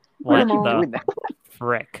 Why do you keep doing that?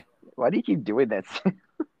 Frick. Why do you keep doing that?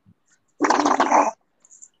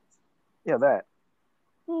 Yeah, that.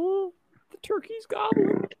 Oh, the turkey's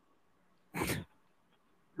gobbling.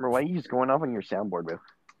 Bro, why are you just going off on your soundboard, bro?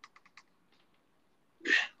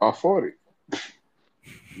 I fought it.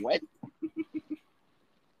 What?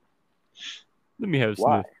 Let me have a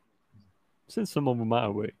Why? sniff. Send some over my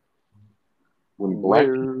way. When black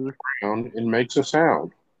people around, it makes a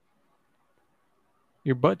sound.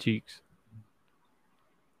 Your butt cheeks.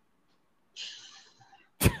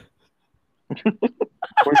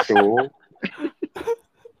 For sure.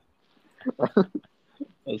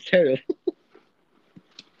 That's terrible.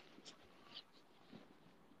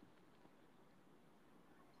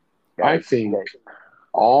 I think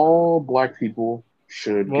all black people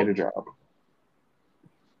should get a job.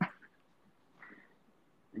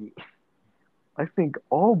 I think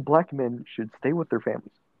all black men should stay with their families.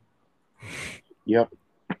 Yep.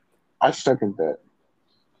 I second that.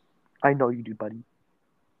 I know you do, buddy.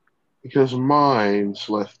 Because mine's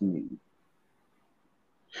left me.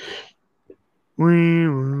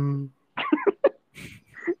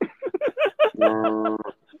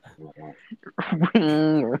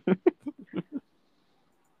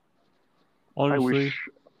 Honestly,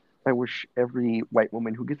 I wish every white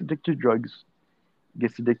woman who gets addicted to drugs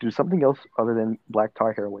gets addicted to something else other than black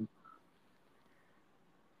tar heroin.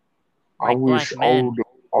 I wish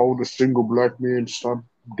all the single black men stop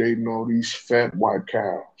dating all these fat white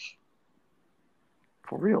cows.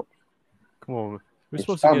 For real. come on. We're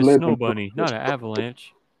supposed to get a snow bunny, not an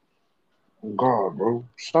avalanche. God, bro.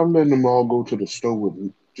 Stop letting them all go to the store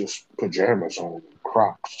with just pajamas on,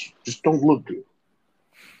 Crocs. Just don't look good.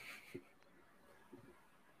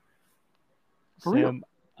 Sam,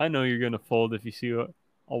 I know you're going to fold if you see a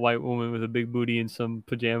white woman with a big booty and some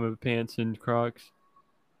pajama pants and Crocs.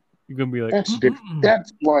 You're going to be like, that's different.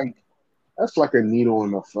 That's like a needle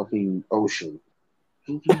in a fucking ocean.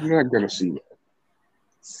 You're not going to see that.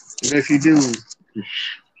 And if you do,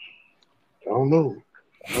 I don't know.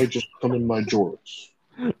 I might just come in my jorts.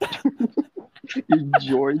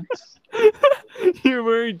 Jorts? You're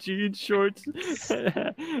wearing jean shorts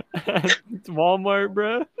at Walmart,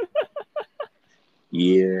 bro?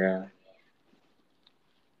 Yeah.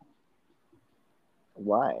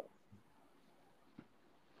 Why?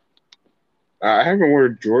 I haven't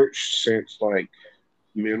worn jorts since like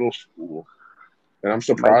middle school. And I'm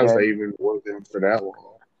surprised I even wore them for that long.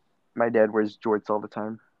 My dad wears jorts all the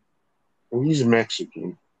time. Well, he's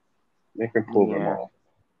Mexican. They can pull them off.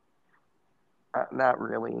 Not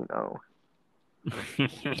really, no.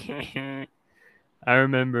 I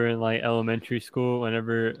remember in like elementary school,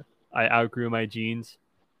 whenever I outgrew my jeans,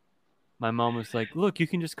 my mom was like, "Look, you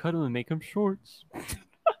can just cut them and make them shorts."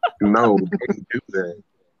 No, don't do that.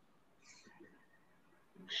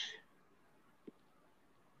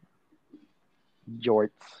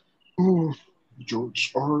 Jorts.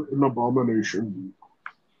 Jorts are an abomination.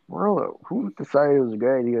 Bro, who decided it was a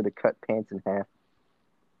good idea to cut pants in half?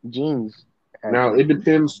 Jeans. Actually. Now it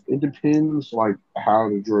depends. It depends like how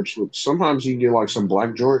the jorts look. Sometimes you can get like some black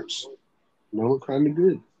jorts. They look kind of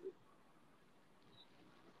good.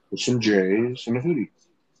 With some J's and a hoodie.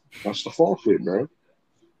 That's the fall fit, bro.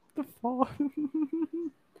 The fall.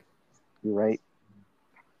 You're right.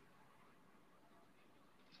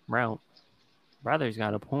 Bro, brother's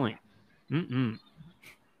got a point.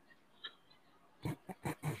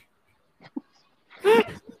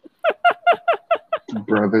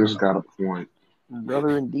 Brother's got a point.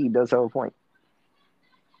 Brother indeed does have a point.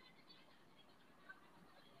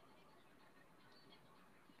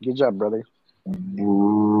 Good job, brother.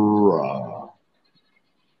 Bruh.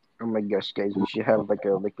 Oh my gosh, guys, we should have like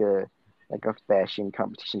a fashion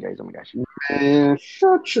competition, guys. Oh my gosh. Man,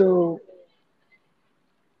 shut your.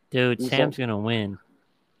 Dude, Sam's gonna win.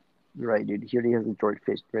 You're right, dude. He already has the George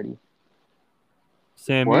fist ready.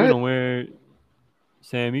 Sam, what? you're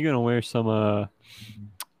gonna wear some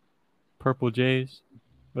purple J's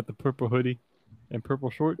with the purple hoodie. And purple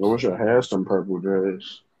shorts. I wish I had some purple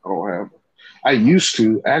dreads. I don't have them. I used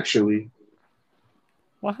to, actually.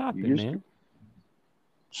 What happened, man?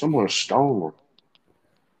 Someone stole them.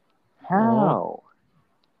 How?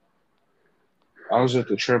 I was at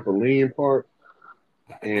the trampoline park,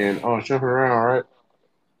 and I was jumping around, right?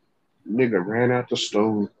 Nigga ran out the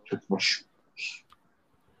stove, took my shoes.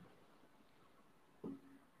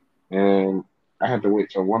 And I had to wait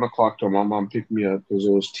till 1 o'clock till my mom picked me up because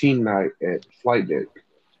it was team night at Flight Deck.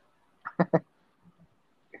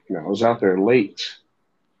 And I was out there late.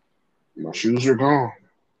 My shoes are gone.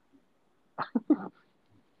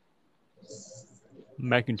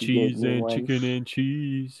 Mac and cheese and chicken and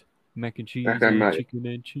cheese. Mac and cheese and chicken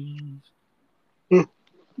and cheese. Oh,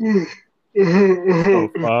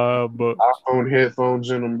 $5. iPhone headphones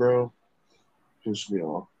in them, bro. Piss me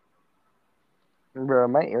off. Bro,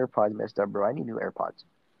 my AirPods messed up, bro. I need new AirPods.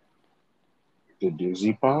 The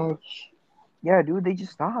Dizzy Pods? Yeah, dude, they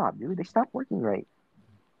just stopped, dude. They stopped working right.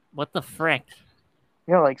 What the frick?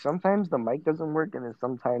 You know, like sometimes the mic doesn't work, and then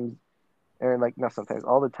sometimes, or like not sometimes,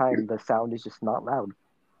 all the time, the sound is just not loud.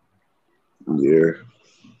 Yeah.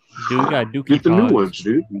 Dude, got Dookie Get the new Pods. ones,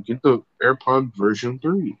 dude. You get the AirPod version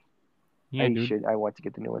 3. Yeah, dude. I want to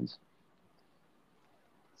get the new ones.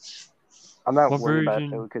 I'm not What worried about it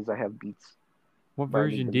version? though because I have Beats. What But I need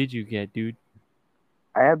version them. did you get, dude?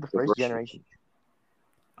 I have the The first first generation.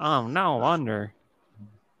 Oh, no wonder.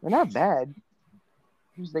 They're not bad.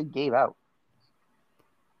 Just they gave out.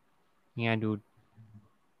 Yeah, dude.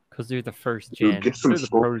 Because they're the first Dude, gen. get some They're the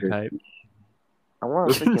smoke prototype. I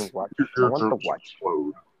want a freaking watch. I want the watch.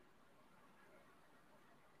 Explode.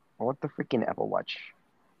 I want the freaking Apple Watch.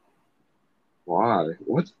 Why?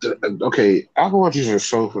 What the? Okay, Apple Watches are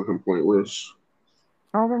so fucking pointless.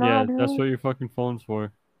 No, they're Yeah, not, dude. that's what your fucking phone's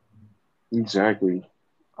for. Exactly.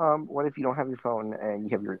 What if you don't have your phone and you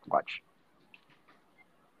have your watch?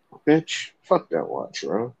 Bitch, fuck that watch,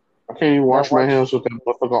 bro. I can't even wash my hands with that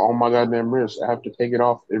motherfucker on my goddamn wrist. I have to take it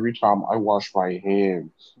off every time I wash my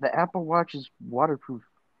hands. The Apple Watch is waterproof.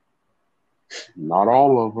 Not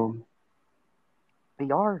all of them. They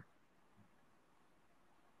are.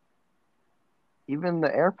 Even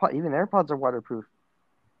AirPods are waterproof.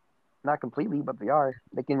 Not completely, but they are.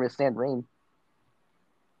 They can withstand rain.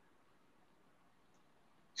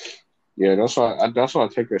 Yeah, that's why I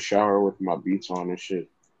take a shower with my Beats on and shit.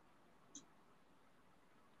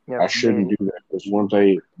 Yeah, I shouldn't do that because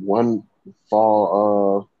one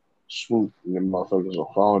fall swoop and then motherfuckers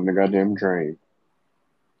will fall in the goddamn drain.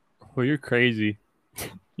 Well, you're crazy.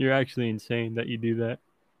 You're actually insane that you do that.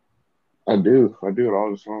 I do it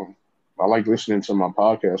all the time. I like listening to my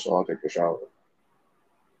podcast, so I'll take a shower.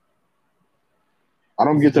 I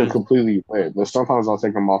don't get them completely wet, but sometimes I'll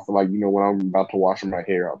take them off for when I'm about to wash my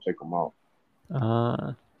hair, I'll take them off.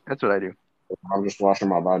 That's what I do. If I'm just washing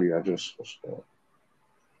my body,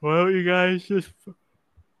 Well, you guys just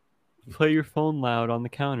play your phone loud on the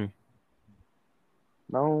counter.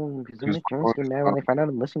 No, because then my parents get mad when they find out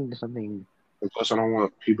I'm listening to something. Plus, I don't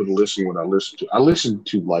want people to listen to what I listen to. I listen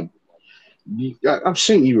to I've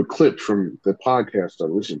sent you a clip from the podcast I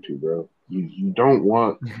listen to, bro. You don't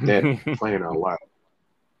want that playing out loud.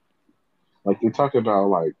 Like they talk about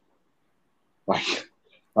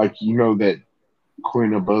that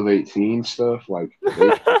Queen above 18 stuff. Like they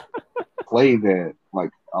play that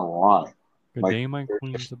a lot. Good day, my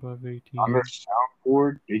queen's above 18. On their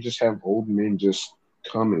soundboard, they just have old men just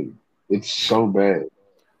coming. It's so bad.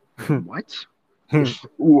 What?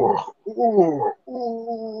 Ooh,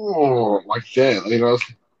 like that.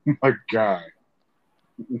 My God.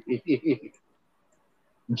 You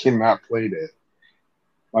cannot play that.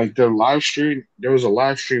 Like the live stream, there was a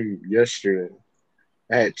live stream yesterday.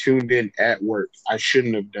 I had tuned in at work. I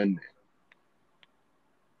shouldn't have done that.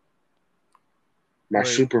 My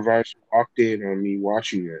supervisor walked in on me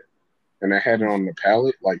watching it, and I had it on the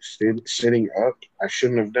pallet, sitting up. I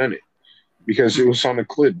shouldn't have done it because it was on a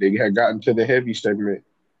clip. They had gotten to the heavy segment,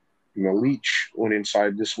 and a leech went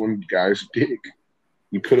inside this one guy's dick.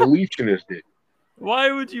 He put a leech in his dick. Why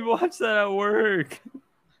would you watch that at work?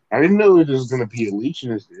 I didn't know it was going to be a leech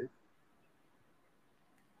in his dick.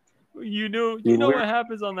 You know what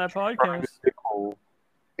happens on that podcast.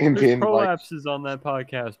 And There's then prolapses on that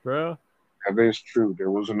podcast, bro. That is true.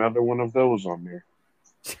 There was another one of those on there.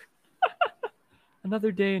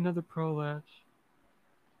 Another day, another prolapse.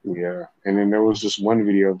 Yeah. And then there was this one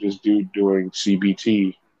video of this dude doing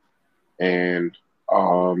CBT. And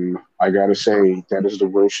I got to say, that is the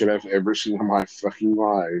worst shit I've ever seen in my fucking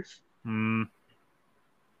life.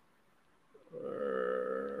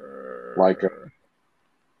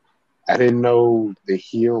 I didn't know the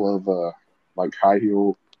heel of high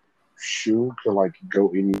heel shoe could like go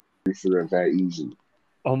any through it that easy.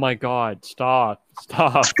 Oh my god! Stop!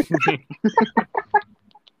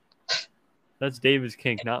 That's David's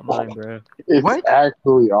kink, not mine, bro. It's What?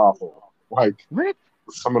 actually awful. Like What?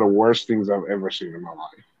 some of the worst things I've ever seen in my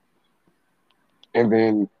life. And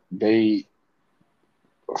then they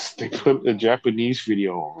put a Japanese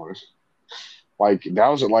video on. Like that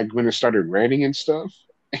was like when it started raining and stuff.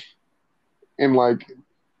 And like,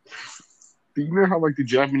 do you know how like the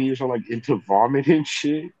Japanese are like into vomit and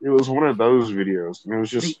shit? It was one of those videos, and it was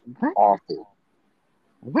just What? awful.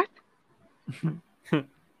 What?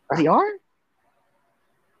 They are?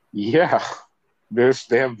 Yeah, they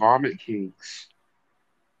have vomit kinks.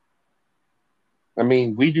 I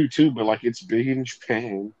mean, we do too, but like it's big in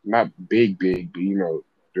Japan. Not big, but you know,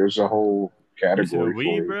 there's a whole You said category we,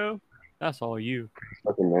 for it. bro? That's all you.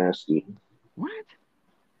 Fucking nasty. What?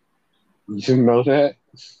 You didn't know that?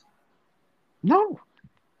 No.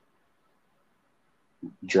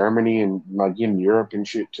 Germany and like in Europe and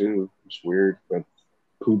shit too. It's weird, but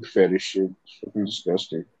poop fetish shit. It's fucking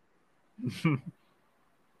disgusting. And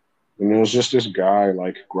it was just this guy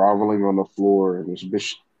like groveling on the floor, and this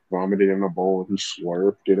bitch vomited in a bowl, and he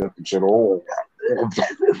slurped it up and said, "Oh." I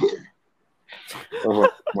was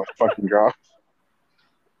like, "My fucking god!"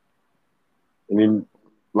 And then,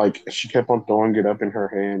 like, she kept on throwing it up in her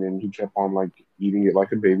hand, and he kept on like eating it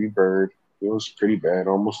like a baby bird. It was pretty bad,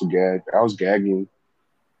 almost a gag. I was gagging.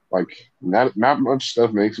 Like, not much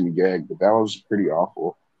stuff makes me gag, but that was pretty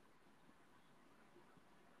awful.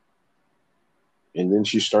 And then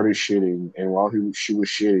she started shitting, and while she was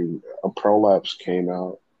shitting, a prolapse came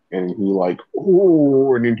out, and he like,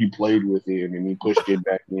 ooh, and then he played with it, and he pushed it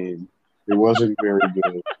back in. It wasn't very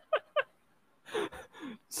good.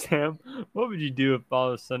 Sam, what would you do if all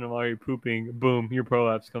of a sudden while you're pooping, boom, your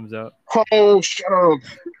prolapse comes out? Oh, shut up!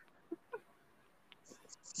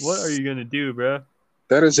 What are you gonna do, bro?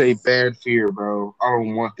 That is a bad fear, bro. I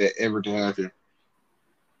don't want that ever to happen.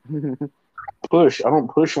 Push. I don't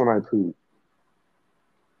push when I poop.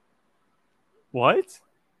 What?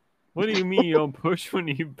 What do you mean you don't push when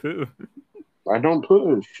you poop? I don't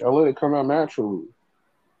push. I let it come out naturally.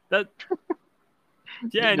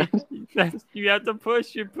 Yeah, you have to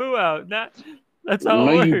push your poo out. That's how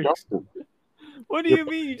No, it you works. don't. What do you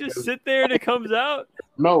mean? You just sit there and it comes out?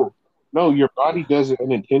 No, your body does it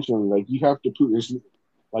unintentionally. Like you have to poop. It's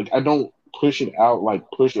like I don't push it out. Like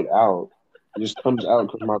push it out. It just comes out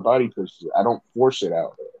because my body pushes it. I don't force it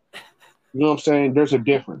out. You know what I'm saying? There's a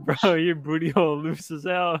difference. Bro, your booty hole looses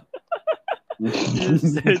out. You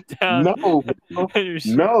just sit down. No, and you're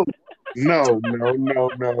no,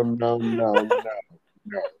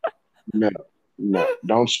 no.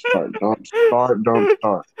 Don't start.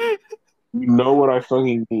 You know what I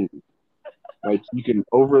fucking mean. Like you can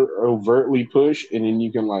overtly push, and then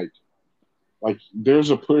you can like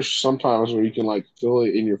there's a push sometimes where you can like feel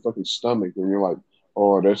it in your fucking stomach, and you're like,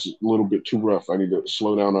 oh, that's a little bit too rough. I need to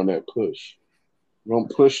slow down on that push. You don't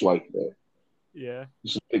push like that. Yeah.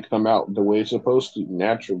 Just let it come out the way it's supposed to,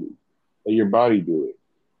 naturally. Let your body do it.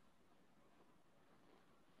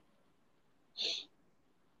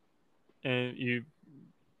 And you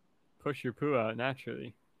push your poo out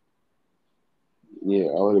naturally. Yeah,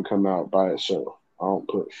 I let it come out by itself. I don't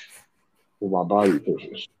push. Well, my body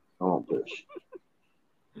pushes. I don't push.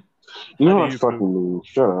 You know what I fucking mean?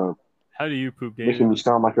 Shut up. How do you poop, David? Making me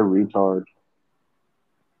sound like a retard.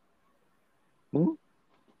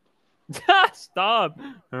 Stop.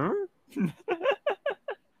 Huh?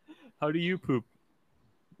 How do you poop?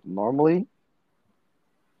 Normally.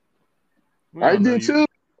 I do too.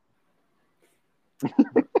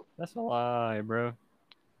 That's a lie, bro.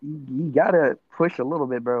 You gotta push a little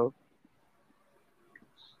bit, bro.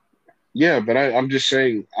 Yeah, but I'm just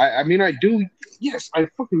saying. I mean, I do. Yes, I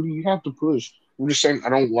fucking do. You have to push. I'm just saying I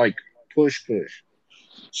don't like push.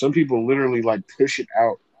 Some people literally like push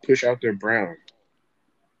out their brown,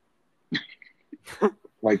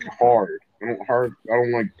 like hard. I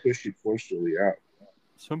don't like push it forcefully out.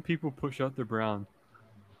 Some people push out their brown.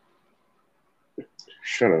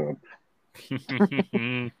 Shut up.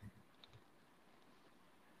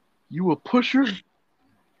 You a pusher?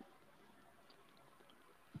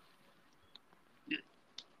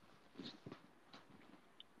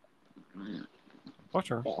 Watch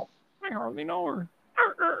her. I hardly know her.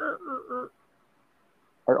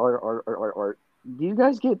 Or. Do you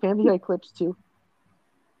guys get Family Guy clips too?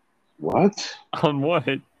 What? On what?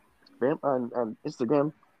 On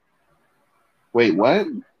Instagram. Wait, what?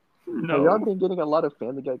 Have y'all No. been getting a lot of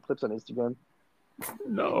Family Guy clips on Instagram?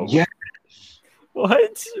 No. Yeah.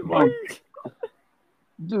 What? Why?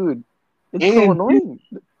 Dude, it's so annoying.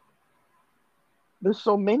 There's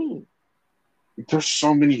so many. There's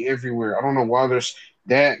so many everywhere. I don't know why there's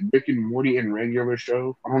that Rick and Morty and regular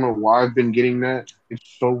show. I don't know why I've been getting that.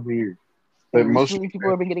 It's so weird. But And most recently, people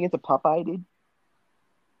have been getting into Popeye, dude.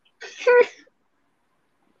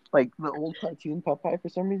 Like the old cartoon Popeye for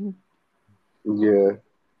some reason. yeah,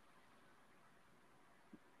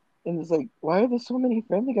 And it's like, why are there so many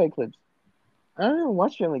Family Guy clips? I don't even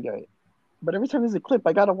watch Family Guy, but every time there's a clip,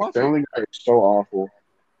 I gotta watch it. Family Guy is so awful.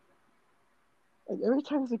 Like every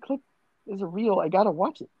time there's a clip, there's a reel, I gotta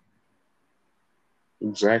watch it.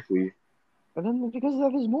 Exactly. And then because of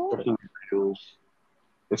that, there's more. Fucking reels.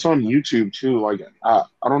 It's on YouTube too. Like I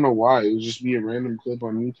don't know why. It would just be a random clip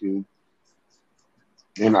on YouTube,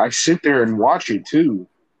 and I sit there and watch it too.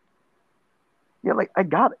 Yeah, like I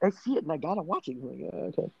see it and I gotta watch it. Like,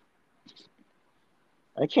 okay.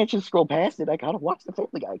 I can't just scroll past it. I gotta watch the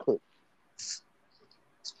Family Guy clip.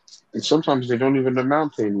 And sometimes they don't even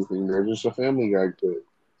amount to anything. They're just a Family Guy clip.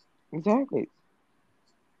 Exactly.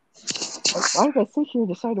 Like, why did I sit here and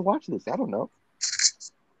decide to watch this? I don't know.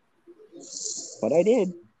 But I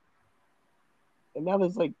did. And now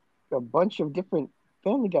there's like a bunch of different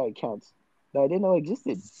Family Guy accounts that I didn't know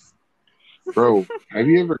existed. Bro, have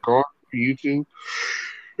you ever gone to YouTube?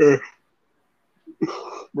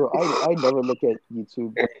 Bro, I never look at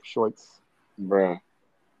YouTube shorts. Bruh,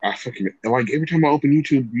 I fucking like every time I open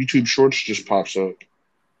YouTube, YouTube Shorts just pops up.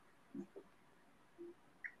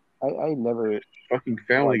 I never Fucking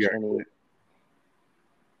Family watch Guy. any.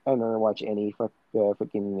 I never watch any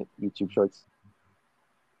freaking YouTube shorts.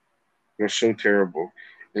 They're so terrible.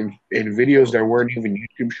 And videos that weren't even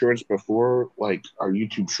YouTube Shorts before, like, are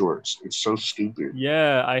YouTube Shorts. It's so stupid.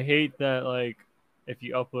 Yeah, I hate that. Like, if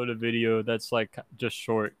you upload a video that's like just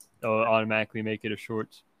short, it'll automatically make it a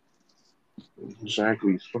shorts.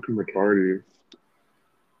 Exactly. It's fucking retarded.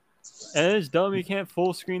 And it's dumb. You can't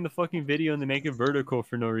full screen the fucking video and they make it vertical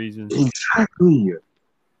for no reason. Exactly.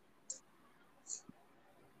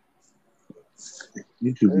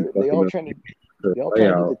 YouTube. They all trying to do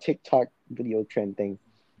the TikTok video trend thing.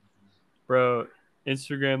 Bro,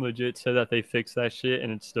 Instagram legit said that they fixed that shit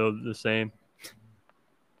and it's still the same.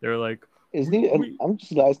 They're like, I'm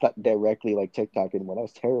just glad it's not directly like TikTok anymore. That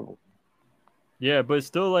was terrible. yeah, but it's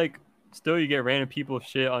still you get random people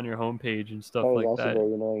shit on your homepage and stuff That was like also that.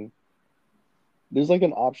 very annoying. There's like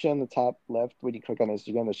an option on the top left when you click on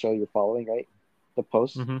Instagram to show your following, right? The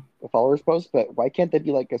post, the followers post. But why can't that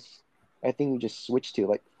be like a thing you just switch to,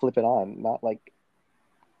 like flip it on, not like.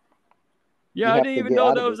 Yeah, I didn't even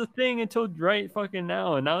know that was a thing until right fucking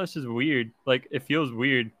now, and now this is weird. Like it feels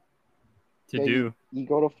weird to do. You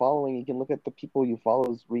go to following, you can look at the people you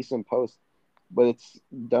follow's recent posts, but it's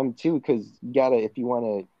dumb too because you gotta, if you want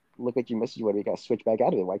to look at your message, whatever, you gotta switch back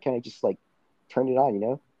out of it. Why can't I just like turn it on? You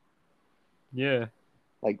know? Yeah.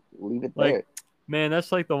 Like leave it like, there. Man,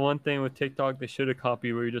 that's like the one thing with TikTok they should have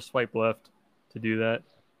copied, where you just swipe left to do that.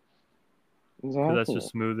 Exactly. Because that's just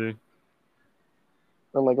smoother.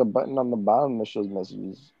 Or like a button on the bottom that shows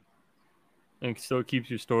messages. And it still keeps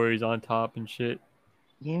your stories on top and shit.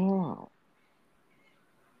 Yeah.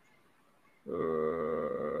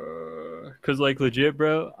 Because like legit,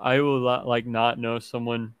 bro, I will like not know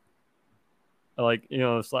someone. Like, you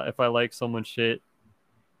know, if I like someone's shit,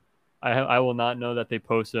 I will not know that they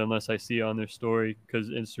posted unless I see it on their story. Because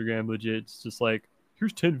Instagram legit, it's just like,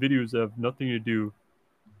 here's 10 videos that have nothing to do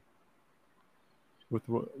with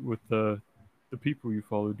the people you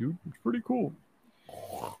follow, dude. It's pretty cool.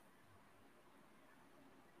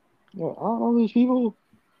 Yeah, all these people.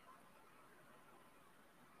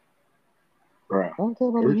 Right. I don't care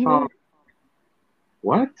about you.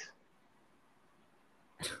 What?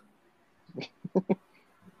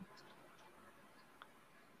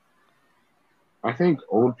 I think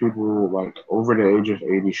old people, like, over the age of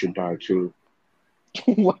 80 should die, too.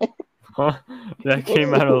 What? Huh? That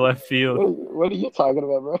came out of left field. What are you talking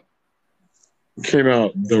about, bro? It came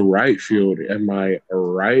out the right field. Am I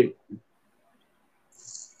right?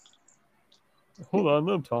 Hold on,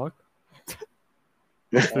 let him talk.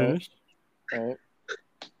 I'm finished. All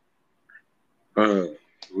right.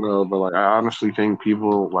 No, but, like, I honestly think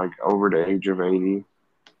people, like, over the age of 80,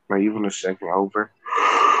 or even a second over,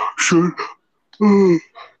 should kill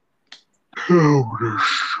this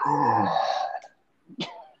show.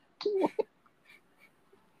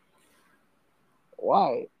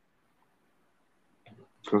 Why?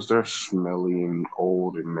 Because they're smelly and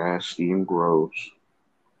old and nasty and gross.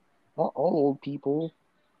 Not all old people.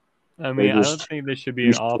 I mean, I don't think they should be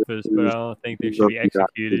in office, but I don't think they should be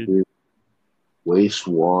executed. Waste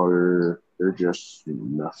water. They're just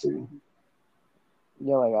nothing.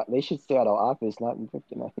 Yeah, like they should stay out of office, not in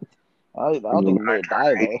 59. I don't think they're gonna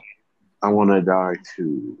die though. I want to die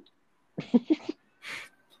too.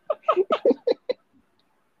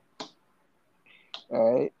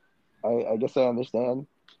 All right. I guess I understand.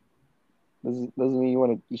 Doesn't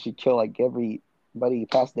mean you should kill like everybody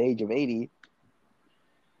past the age of 80.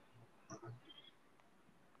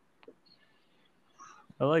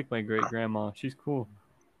 I like my great grandma. She's cool.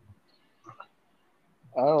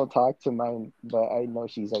 I don't talk to mine, but I know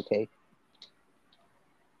she's okay.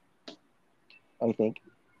 I think.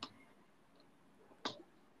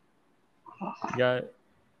 Yeah.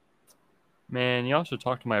 Man, y'all should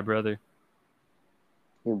talk to my brother.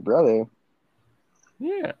 Your brother?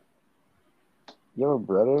 Yeah. You have a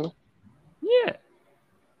brother? Yeah.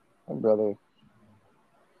 My brother.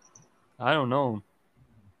 I don't know him,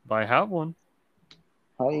 but I have one.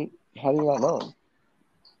 How do you not know him?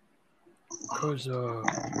 Cause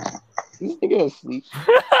This nigga asleep.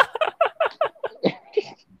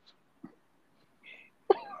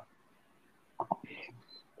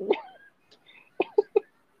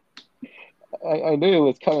 I knew it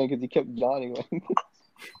was coming because he kept yawning.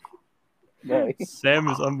 No, Sam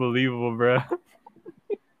is unbelievable, bro.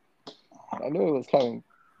 I knew it was coming.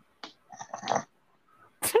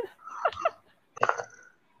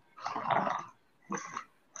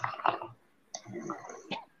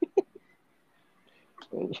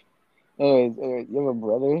 Anyways, you have a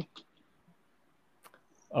brother?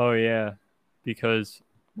 Oh yeah, because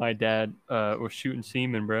my dad was shooting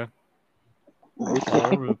semen, bro, all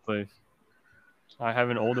over the place. I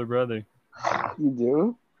have an older brother. You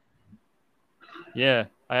do? Yeah,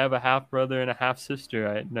 I have a half brother and a half sister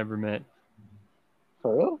I never met.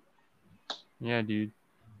 For real? Yeah, dude.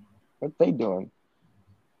 What they doing?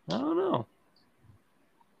 I don't know.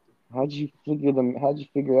 How'd you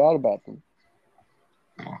figure out about them?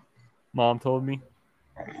 Mom told me.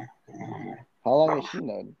 How long has she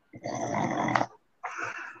known?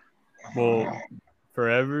 Well,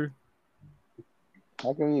 forever.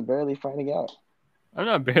 How come you barely finding out? I'm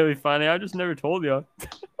not barely finding out. I just never told y'all.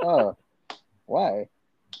 Oh, why?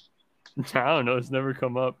 I don't know. It's never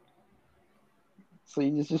come up. So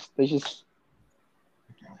they're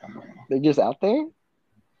just out there?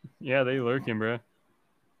 Yeah, they lurking, bro.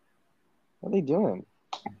 What are they doing?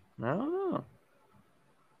 I don't know.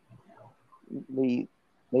 They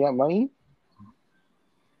got money?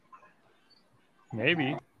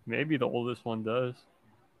 Maybe the oldest one does.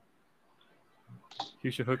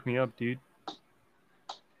 You should hook me up, dude.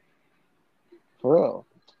 For real.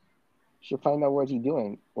 Should find out what he's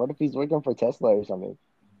doing. What if he's working for Tesla or something?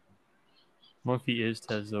 What if he is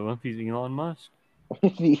Tesla? What if he's Elon Musk? What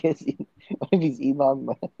if he's Elon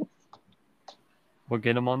Musk? We'll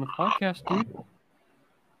get him on the podcast, dude.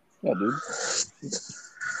 Yeah, dude.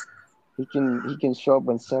 He can show up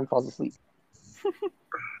when Sam falls asleep.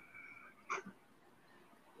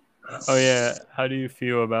 Oh yeah, how do you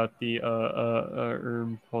feel about the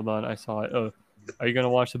hold on, I saw it. Are you gonna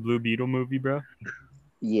watch the Blue Beetle movie, bro?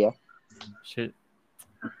 Yeah. Shit.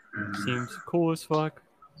 Seems cool as fuck.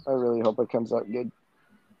 I really hope it comes out good.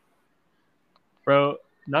 Bro,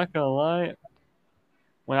 not gonna lie.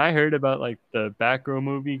 When I heard about like the Batgirl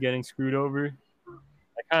movie getting screwed over,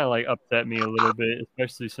 that kinda like upset me a little bit,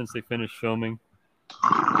 especially since they finished filming.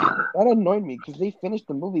 That annoyed me because they finished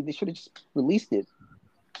the movie. They should have just released it.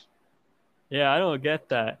 Yeah, I don't get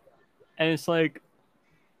that. And it's like,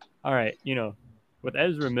 all right, with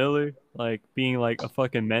Ezra Miller like being like a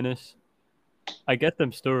fucking menace, I get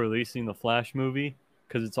them still releasing the Flash movie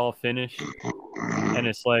because it's all finished. And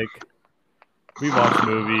it's like, we watch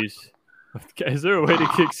movies. Is there a way to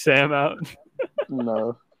kick Sam out?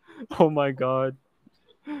 No. Oh my god.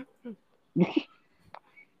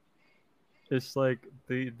 It's like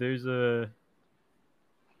there's a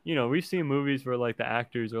we've seen movies where like the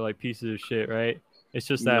actors are like pieces of shit, right? It's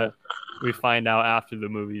just that we find out after the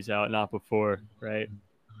movie's out, not before, right?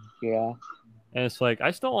 Yeah. And it's like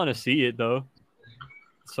I still want to see it though.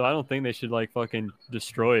 So I don't think they should like fucking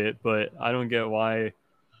destroy it, but I don't get why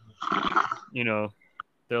they're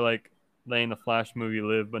like letting the Flash movie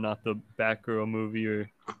live but not the Batgirl movie or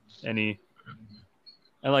any.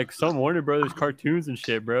 And like some Warner Brothers cartoons and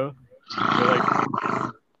shit, bro. They're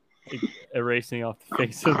like erasing off the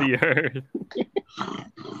face of the earth.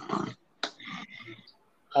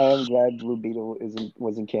 I am glad Blue Beetle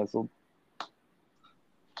wasn't canceled.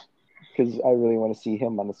 Because I really want to see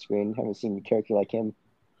him on the screen. Haven't seen a character like him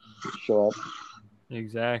show up.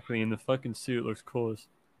 Exactly, and the fucking suit looks cool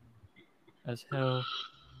as hell.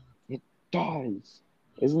 It does.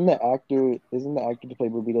 Isn't the actor to play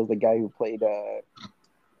Blue Beetle the guy who played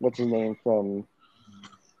what's his name from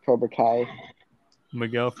Cobra Kai?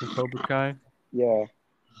 Miguel from Cobra Kai? Yeah.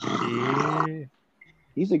 Yeah.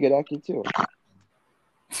 He's a good actor too.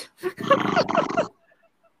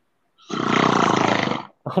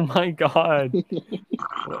 Oh my god.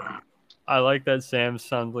 I like that Sam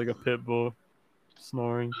sounds like a pit bull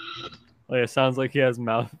snoring. Like it sounds like he has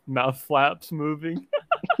mouth flaps moving.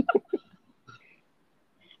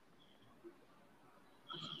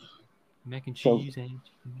 Mac and cheese and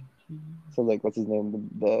cheese. So like, what's his name?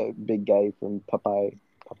 The big guy from Popeye.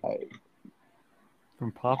 Popeye.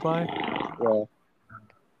 From Popeye? Yeah.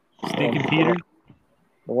 Stinking Peter?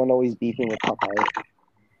 The one always beefing with Popeye.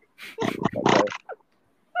 That guy.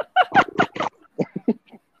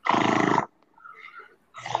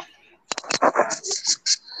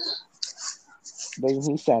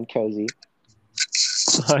 Doesn't he sound cozy?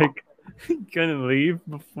 Like, gonna leave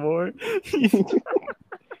before?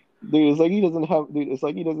 Dude, it's like he doesn't have. Dude, it's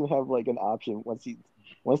like he doesn't have like an option once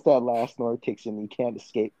that last snore kicks in, he can't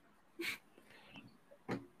escape.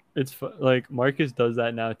 It's like Marcus does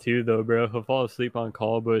that now too, though, bro. He'll fall asleep on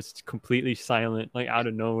call, but it's completely silent, like out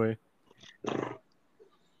of nowhere.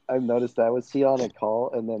 I've noticed that. I would see on a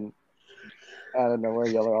call, and then out of nowhere,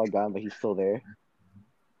 y'all are all gone, but he's still there.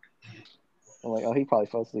 I'm like, oh, he probably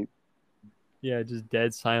fell asleep. Yeah, just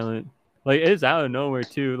dead silent. Like it's out of nowhere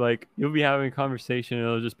too. Like you'll be having a conversation, and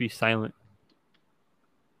it'll just be silent.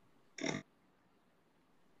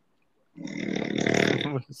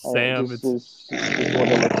 Sam, just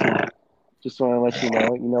want to let you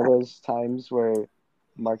know. You know those times where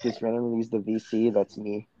Marcus randomly leaves the VC? That's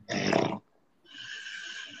me.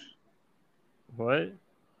 What?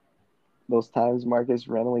 Those times Marcus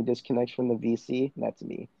randomly disconnects from the VC? That's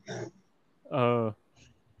me. Are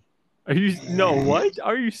you no? What?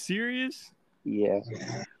 Are you serious? Yeah.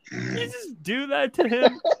 You just do that to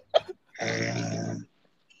him?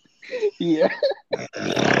 Yeah.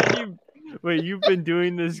 Wait, you've been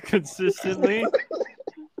doing this consistently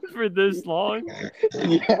for this long?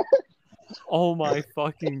 Yeah. Oh my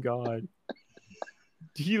fucking god.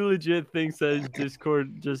 He legit thinks that his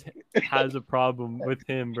Discord just has a problem with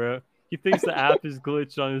him, bro. He thinks the app is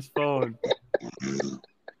glitched on his phone.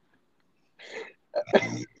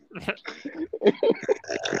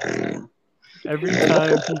 Every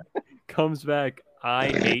time he comes back, I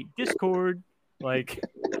hate Discord. Like,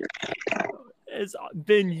 it's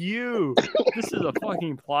been you. This is a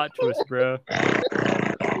fucking plot twist, bro.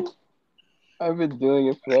 I've been doing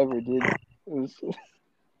it forever, dude.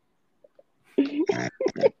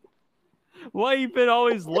 Why you been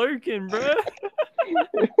always lurking, bro?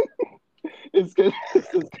 It's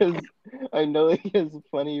because I know he has a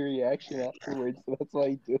funny reaction afterwards, so that's why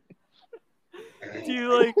I do it.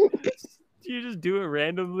 Do you just do it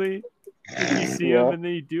randomly? You see him and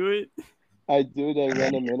then you do it? I do it at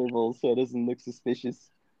random intervals so it doesn't look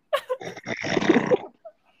suspicious.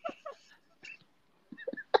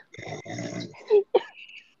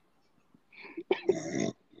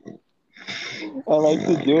 I like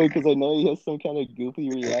to do it because I know he has some kind of goofy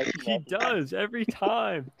reaction. He does every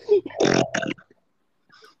time.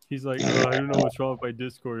 He's like, oh, I don't know what's wrong with my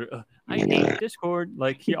Discord. I hate Discord.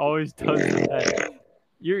 Like, he always does that.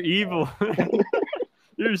 You're evil.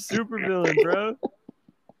 You're a super villain, bro.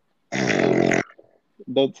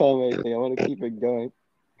 Don't tell me anything. I want to keep it going.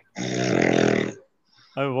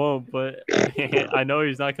 I won't, but I know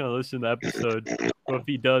he's not going to listen to the episode. But if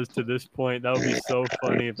he does to this point, that would be so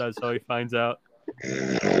funny if that's how he finds out.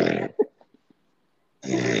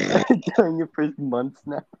 During your first months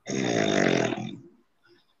now.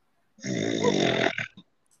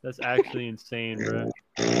 That's actually insane, bro.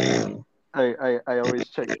 I always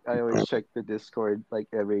check the Discord like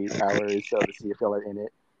every hour or so to see if y'all are in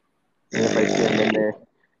it. And if I see them in there,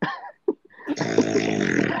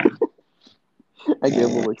 I get a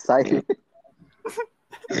little excited.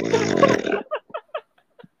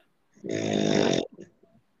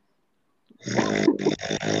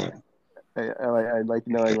 I like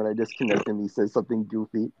knowing when I disconnect him, he says something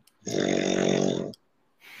goofy.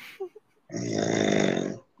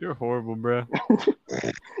 You're horrible, bro.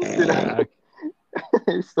 Dude, I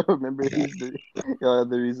still remember he's the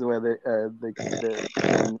reason why the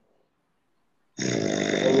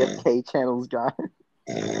AFK channel's gone.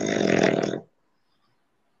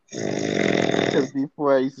 Because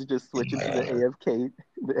before I used to just switch into the AFK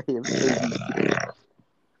VC.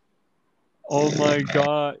 Oh my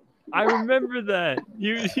god. I remember that.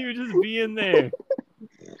 You just be in there.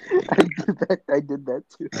 I did that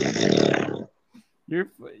too.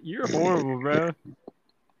 You're horrible, bro.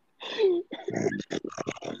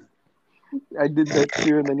 I did that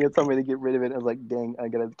too, and then you told me to get rid of it. I was like, dang, I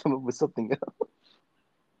gotta come up with something else.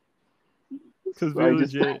 Because we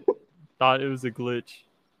legit thought it was a glitch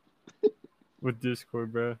with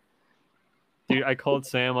Discord, bro. Dude, I called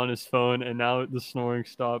Sam on his phone, and now the snoring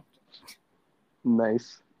stopped.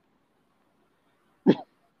 Nice.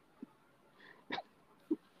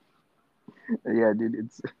 Yeah, dude,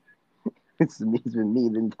 it's been me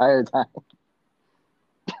the entire time.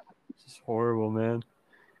 It's just horrible, man.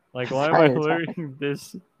 Like, The why am I entire time. learning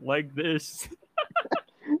this like this?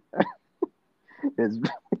 It's, it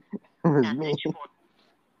was me.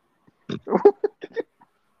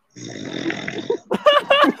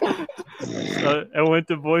 So I went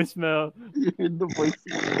to voicemail. You heard the voice.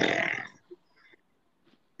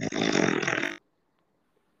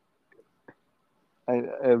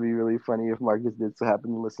 It'd be really funny if Marcus did so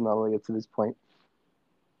happen to listen all the way up to this point.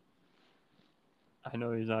 I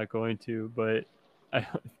know he's not going to, but I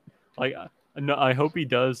like. No, I hope he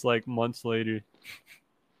does. Like months later.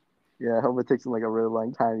 Yeah, I hope it takes him like a really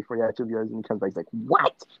long time before he actually realizes and he comes back. He's like,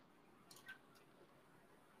 "What?"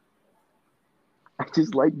 I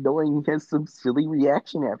just like knowing he has some silly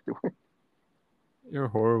reaction afterward. You're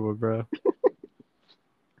horrible, bro.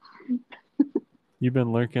 You've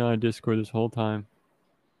been lurking on Discord this whole time.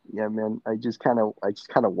 Yeah, man. I just kind of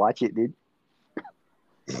watch it, dude.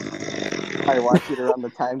 I watch it around the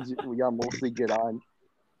times we all mostly get on.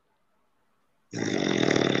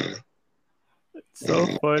 It's so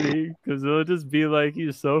funny because it'll just be like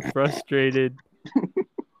he's so frustrated.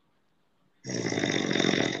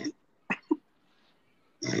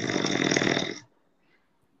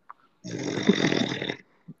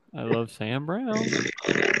 I love Sam Brown.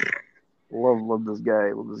 Love this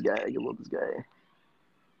guy. Love this guy. I love this guy.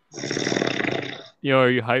 Yo, are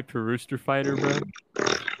you hyped for Rooster Fighter, bro?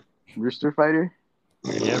 Rooster Fighter?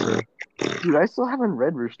 Yeah, bro. Dude, I still haven't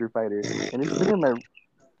read Rooster Fighter, and it's been in my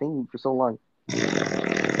thing for so long.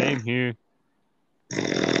 Same here.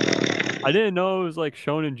 I didn't know it was like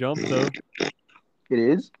Shonen Jump though. It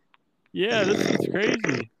is? Yeah, it's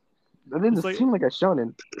crazy. That didn't It's like seem like a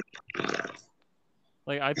shonen.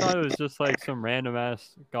 I thought it was just like some random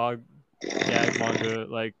ass gag manga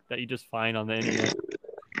like that you just find on the internet.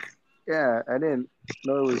 Yeah, I didn't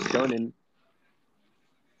know it was shonen.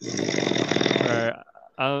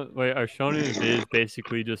 Alright, wait, are Shonen and Viz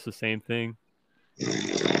basically just the same thing?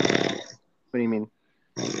 What do you mean?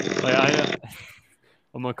 Like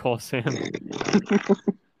I'm gonna call Sam.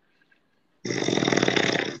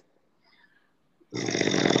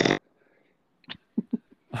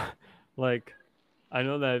 Like, I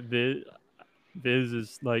know that Viz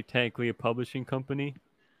is like technically a publishing company,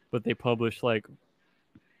 but they publish like,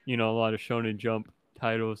 a lot of Shonen Jump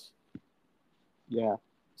titles. Yeah.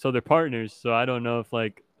 So they're partners. So I don't know if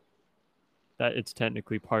like that it's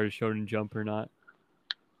technically part of Shonen Jump or not.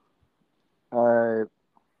 I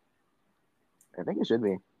think it should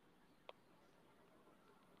be.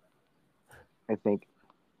 I think.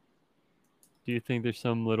 Do you think there's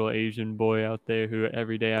some little Asian boy out there who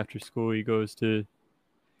every day after school he goes to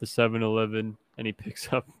the 7-Eleven and he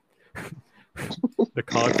picks up the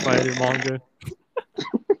Cockfighter manga?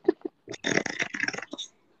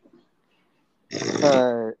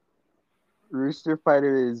 Rooster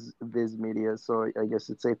Fighter is Viz Media, so I guess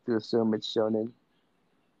it's safe to assume it's shonen.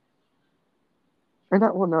 Or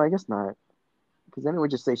not? Well, no, I guess not, because then it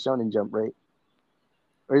would just say Shonen Jump, right?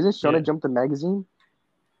 Or is it Shonen Yeah. Jump the magazine?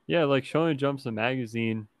 Yeah, like Shonen Jump's a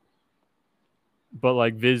magazine, but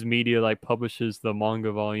like Viz Media like publishes the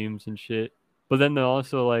manga volumes and shit. But then they're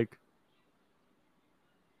also like,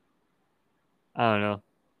 I don't know.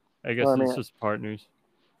 I guess Well, I it's mean, just partners.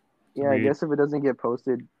 It's yeah, I weird. guess if it doesn't get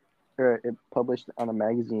posted or it published on a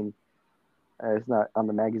magazine, it's not on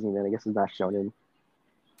the magazine. Then I guess it's not shonen.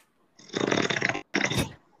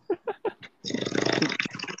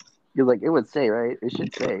 You're like, it would say, right? It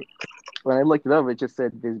should say. When I looked it up, it just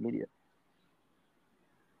said Viz Media.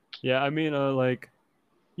 Yeah, I mean,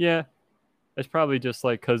 yeah, it's probably just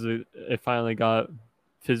like because it finally got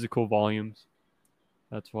physical volumes.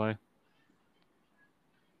 That's why.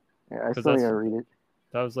 Yeah, I 'Cause still need that's- to read it.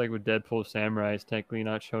 That was like with Deadpool Samurai. It's technically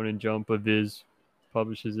not Shonen Jump, but Viz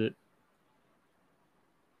publishes it.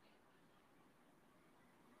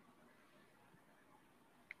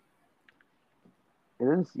 It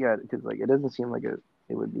doesn't, yeah, because like it doesn't seem like it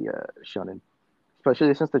would be a shonen,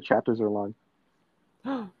 especially since the chapters are long.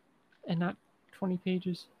 And not 20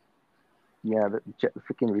 pages. Yeah, the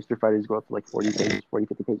freaking Rooster Fighters go up to like 40 pages, 40,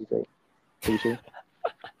 50 pages, right? Pretty sure.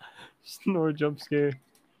 Snore jump scare.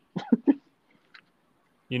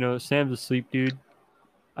 Sam's asleep, dude.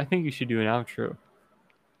 I think you should do an outro.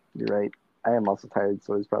 You're right. I am also tired,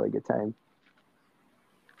 so it's probably a good time.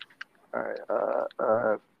 All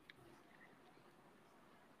right.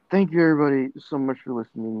 Thank you, everybody, so much for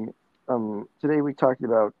listening. Today we talked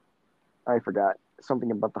about, I forgot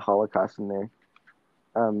something about the Holocaust in there.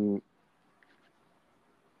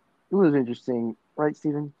 It was interesting, right,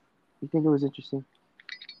 Steven? You think it was interesting?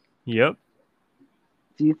 Yep.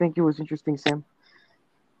 Do you think it was interesting, Sam?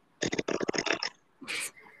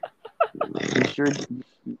 You sure?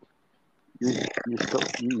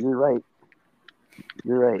 You're right.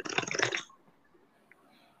 You're right.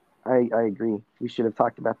 I agree. We should have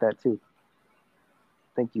talked about that too.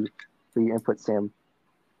 Thank you for your input, Sam.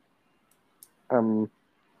 Um.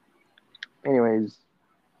 Anyways,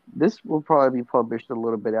 this will probably be published a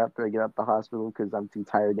little bit after I get out the hospital because I'm too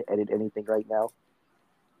tired to edit anything right now.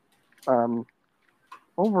 Um.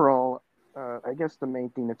 Overall, I guess the main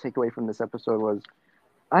thing to take away from this episode was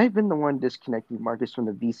I've been the one disconnecting Marcus from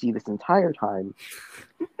the VC this entire time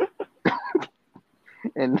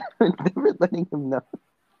and never letting him know.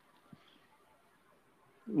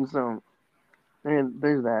 So, and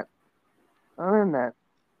there's that. Other than that,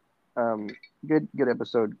 um, good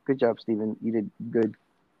episode. Good job, Steven. You did good.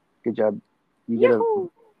 Good job. You get a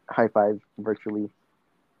high five virtually.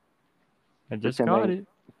 I just got it.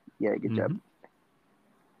 Yeah, good job.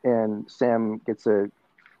 And Sam gets a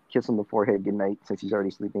kiss on the forehead goodnight since he's already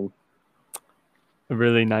sleeping. A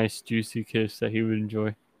really nice, juicy kiss that he would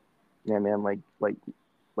enjoy. Yeah, man. Like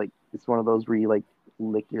it's one of those where you like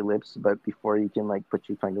lick your lips, but before you can like put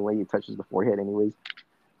your tongue away, it touches the forehead anyways.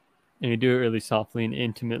 And you do it really softly and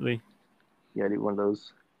intimately. Yeah, I do one of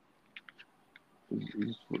those. You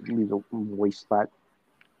just leave a waste spot.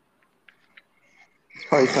 This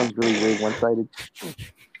probably sounds really weird one-sided.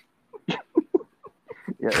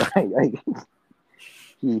 Yeah,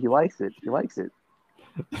 he likes it. He likes it.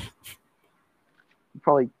 He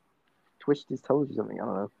probably twitched his toes or something. I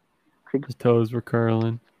don't know. His toes were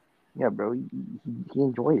curling. Yeah, bro. He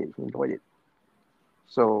enjoyed it. He enjoyed it.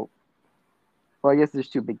 So, well, I guess there's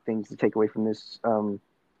two big things to take away from this.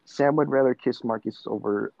 Sam would rather kiss Marcus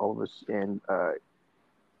over Elvis, and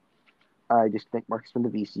I just think Marcus from the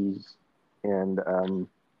VCs, and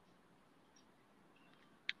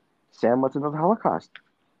Sam wants another Holocaust.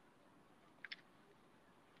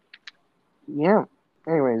 Yeah.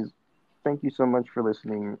 Anyways, thank you so much for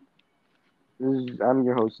listening. I'm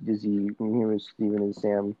your host, Dizzy. I'm here with Steven and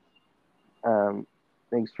Sam.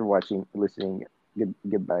 Thanks for watching, listening.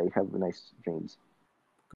 Goodbye. Have a nice dreams.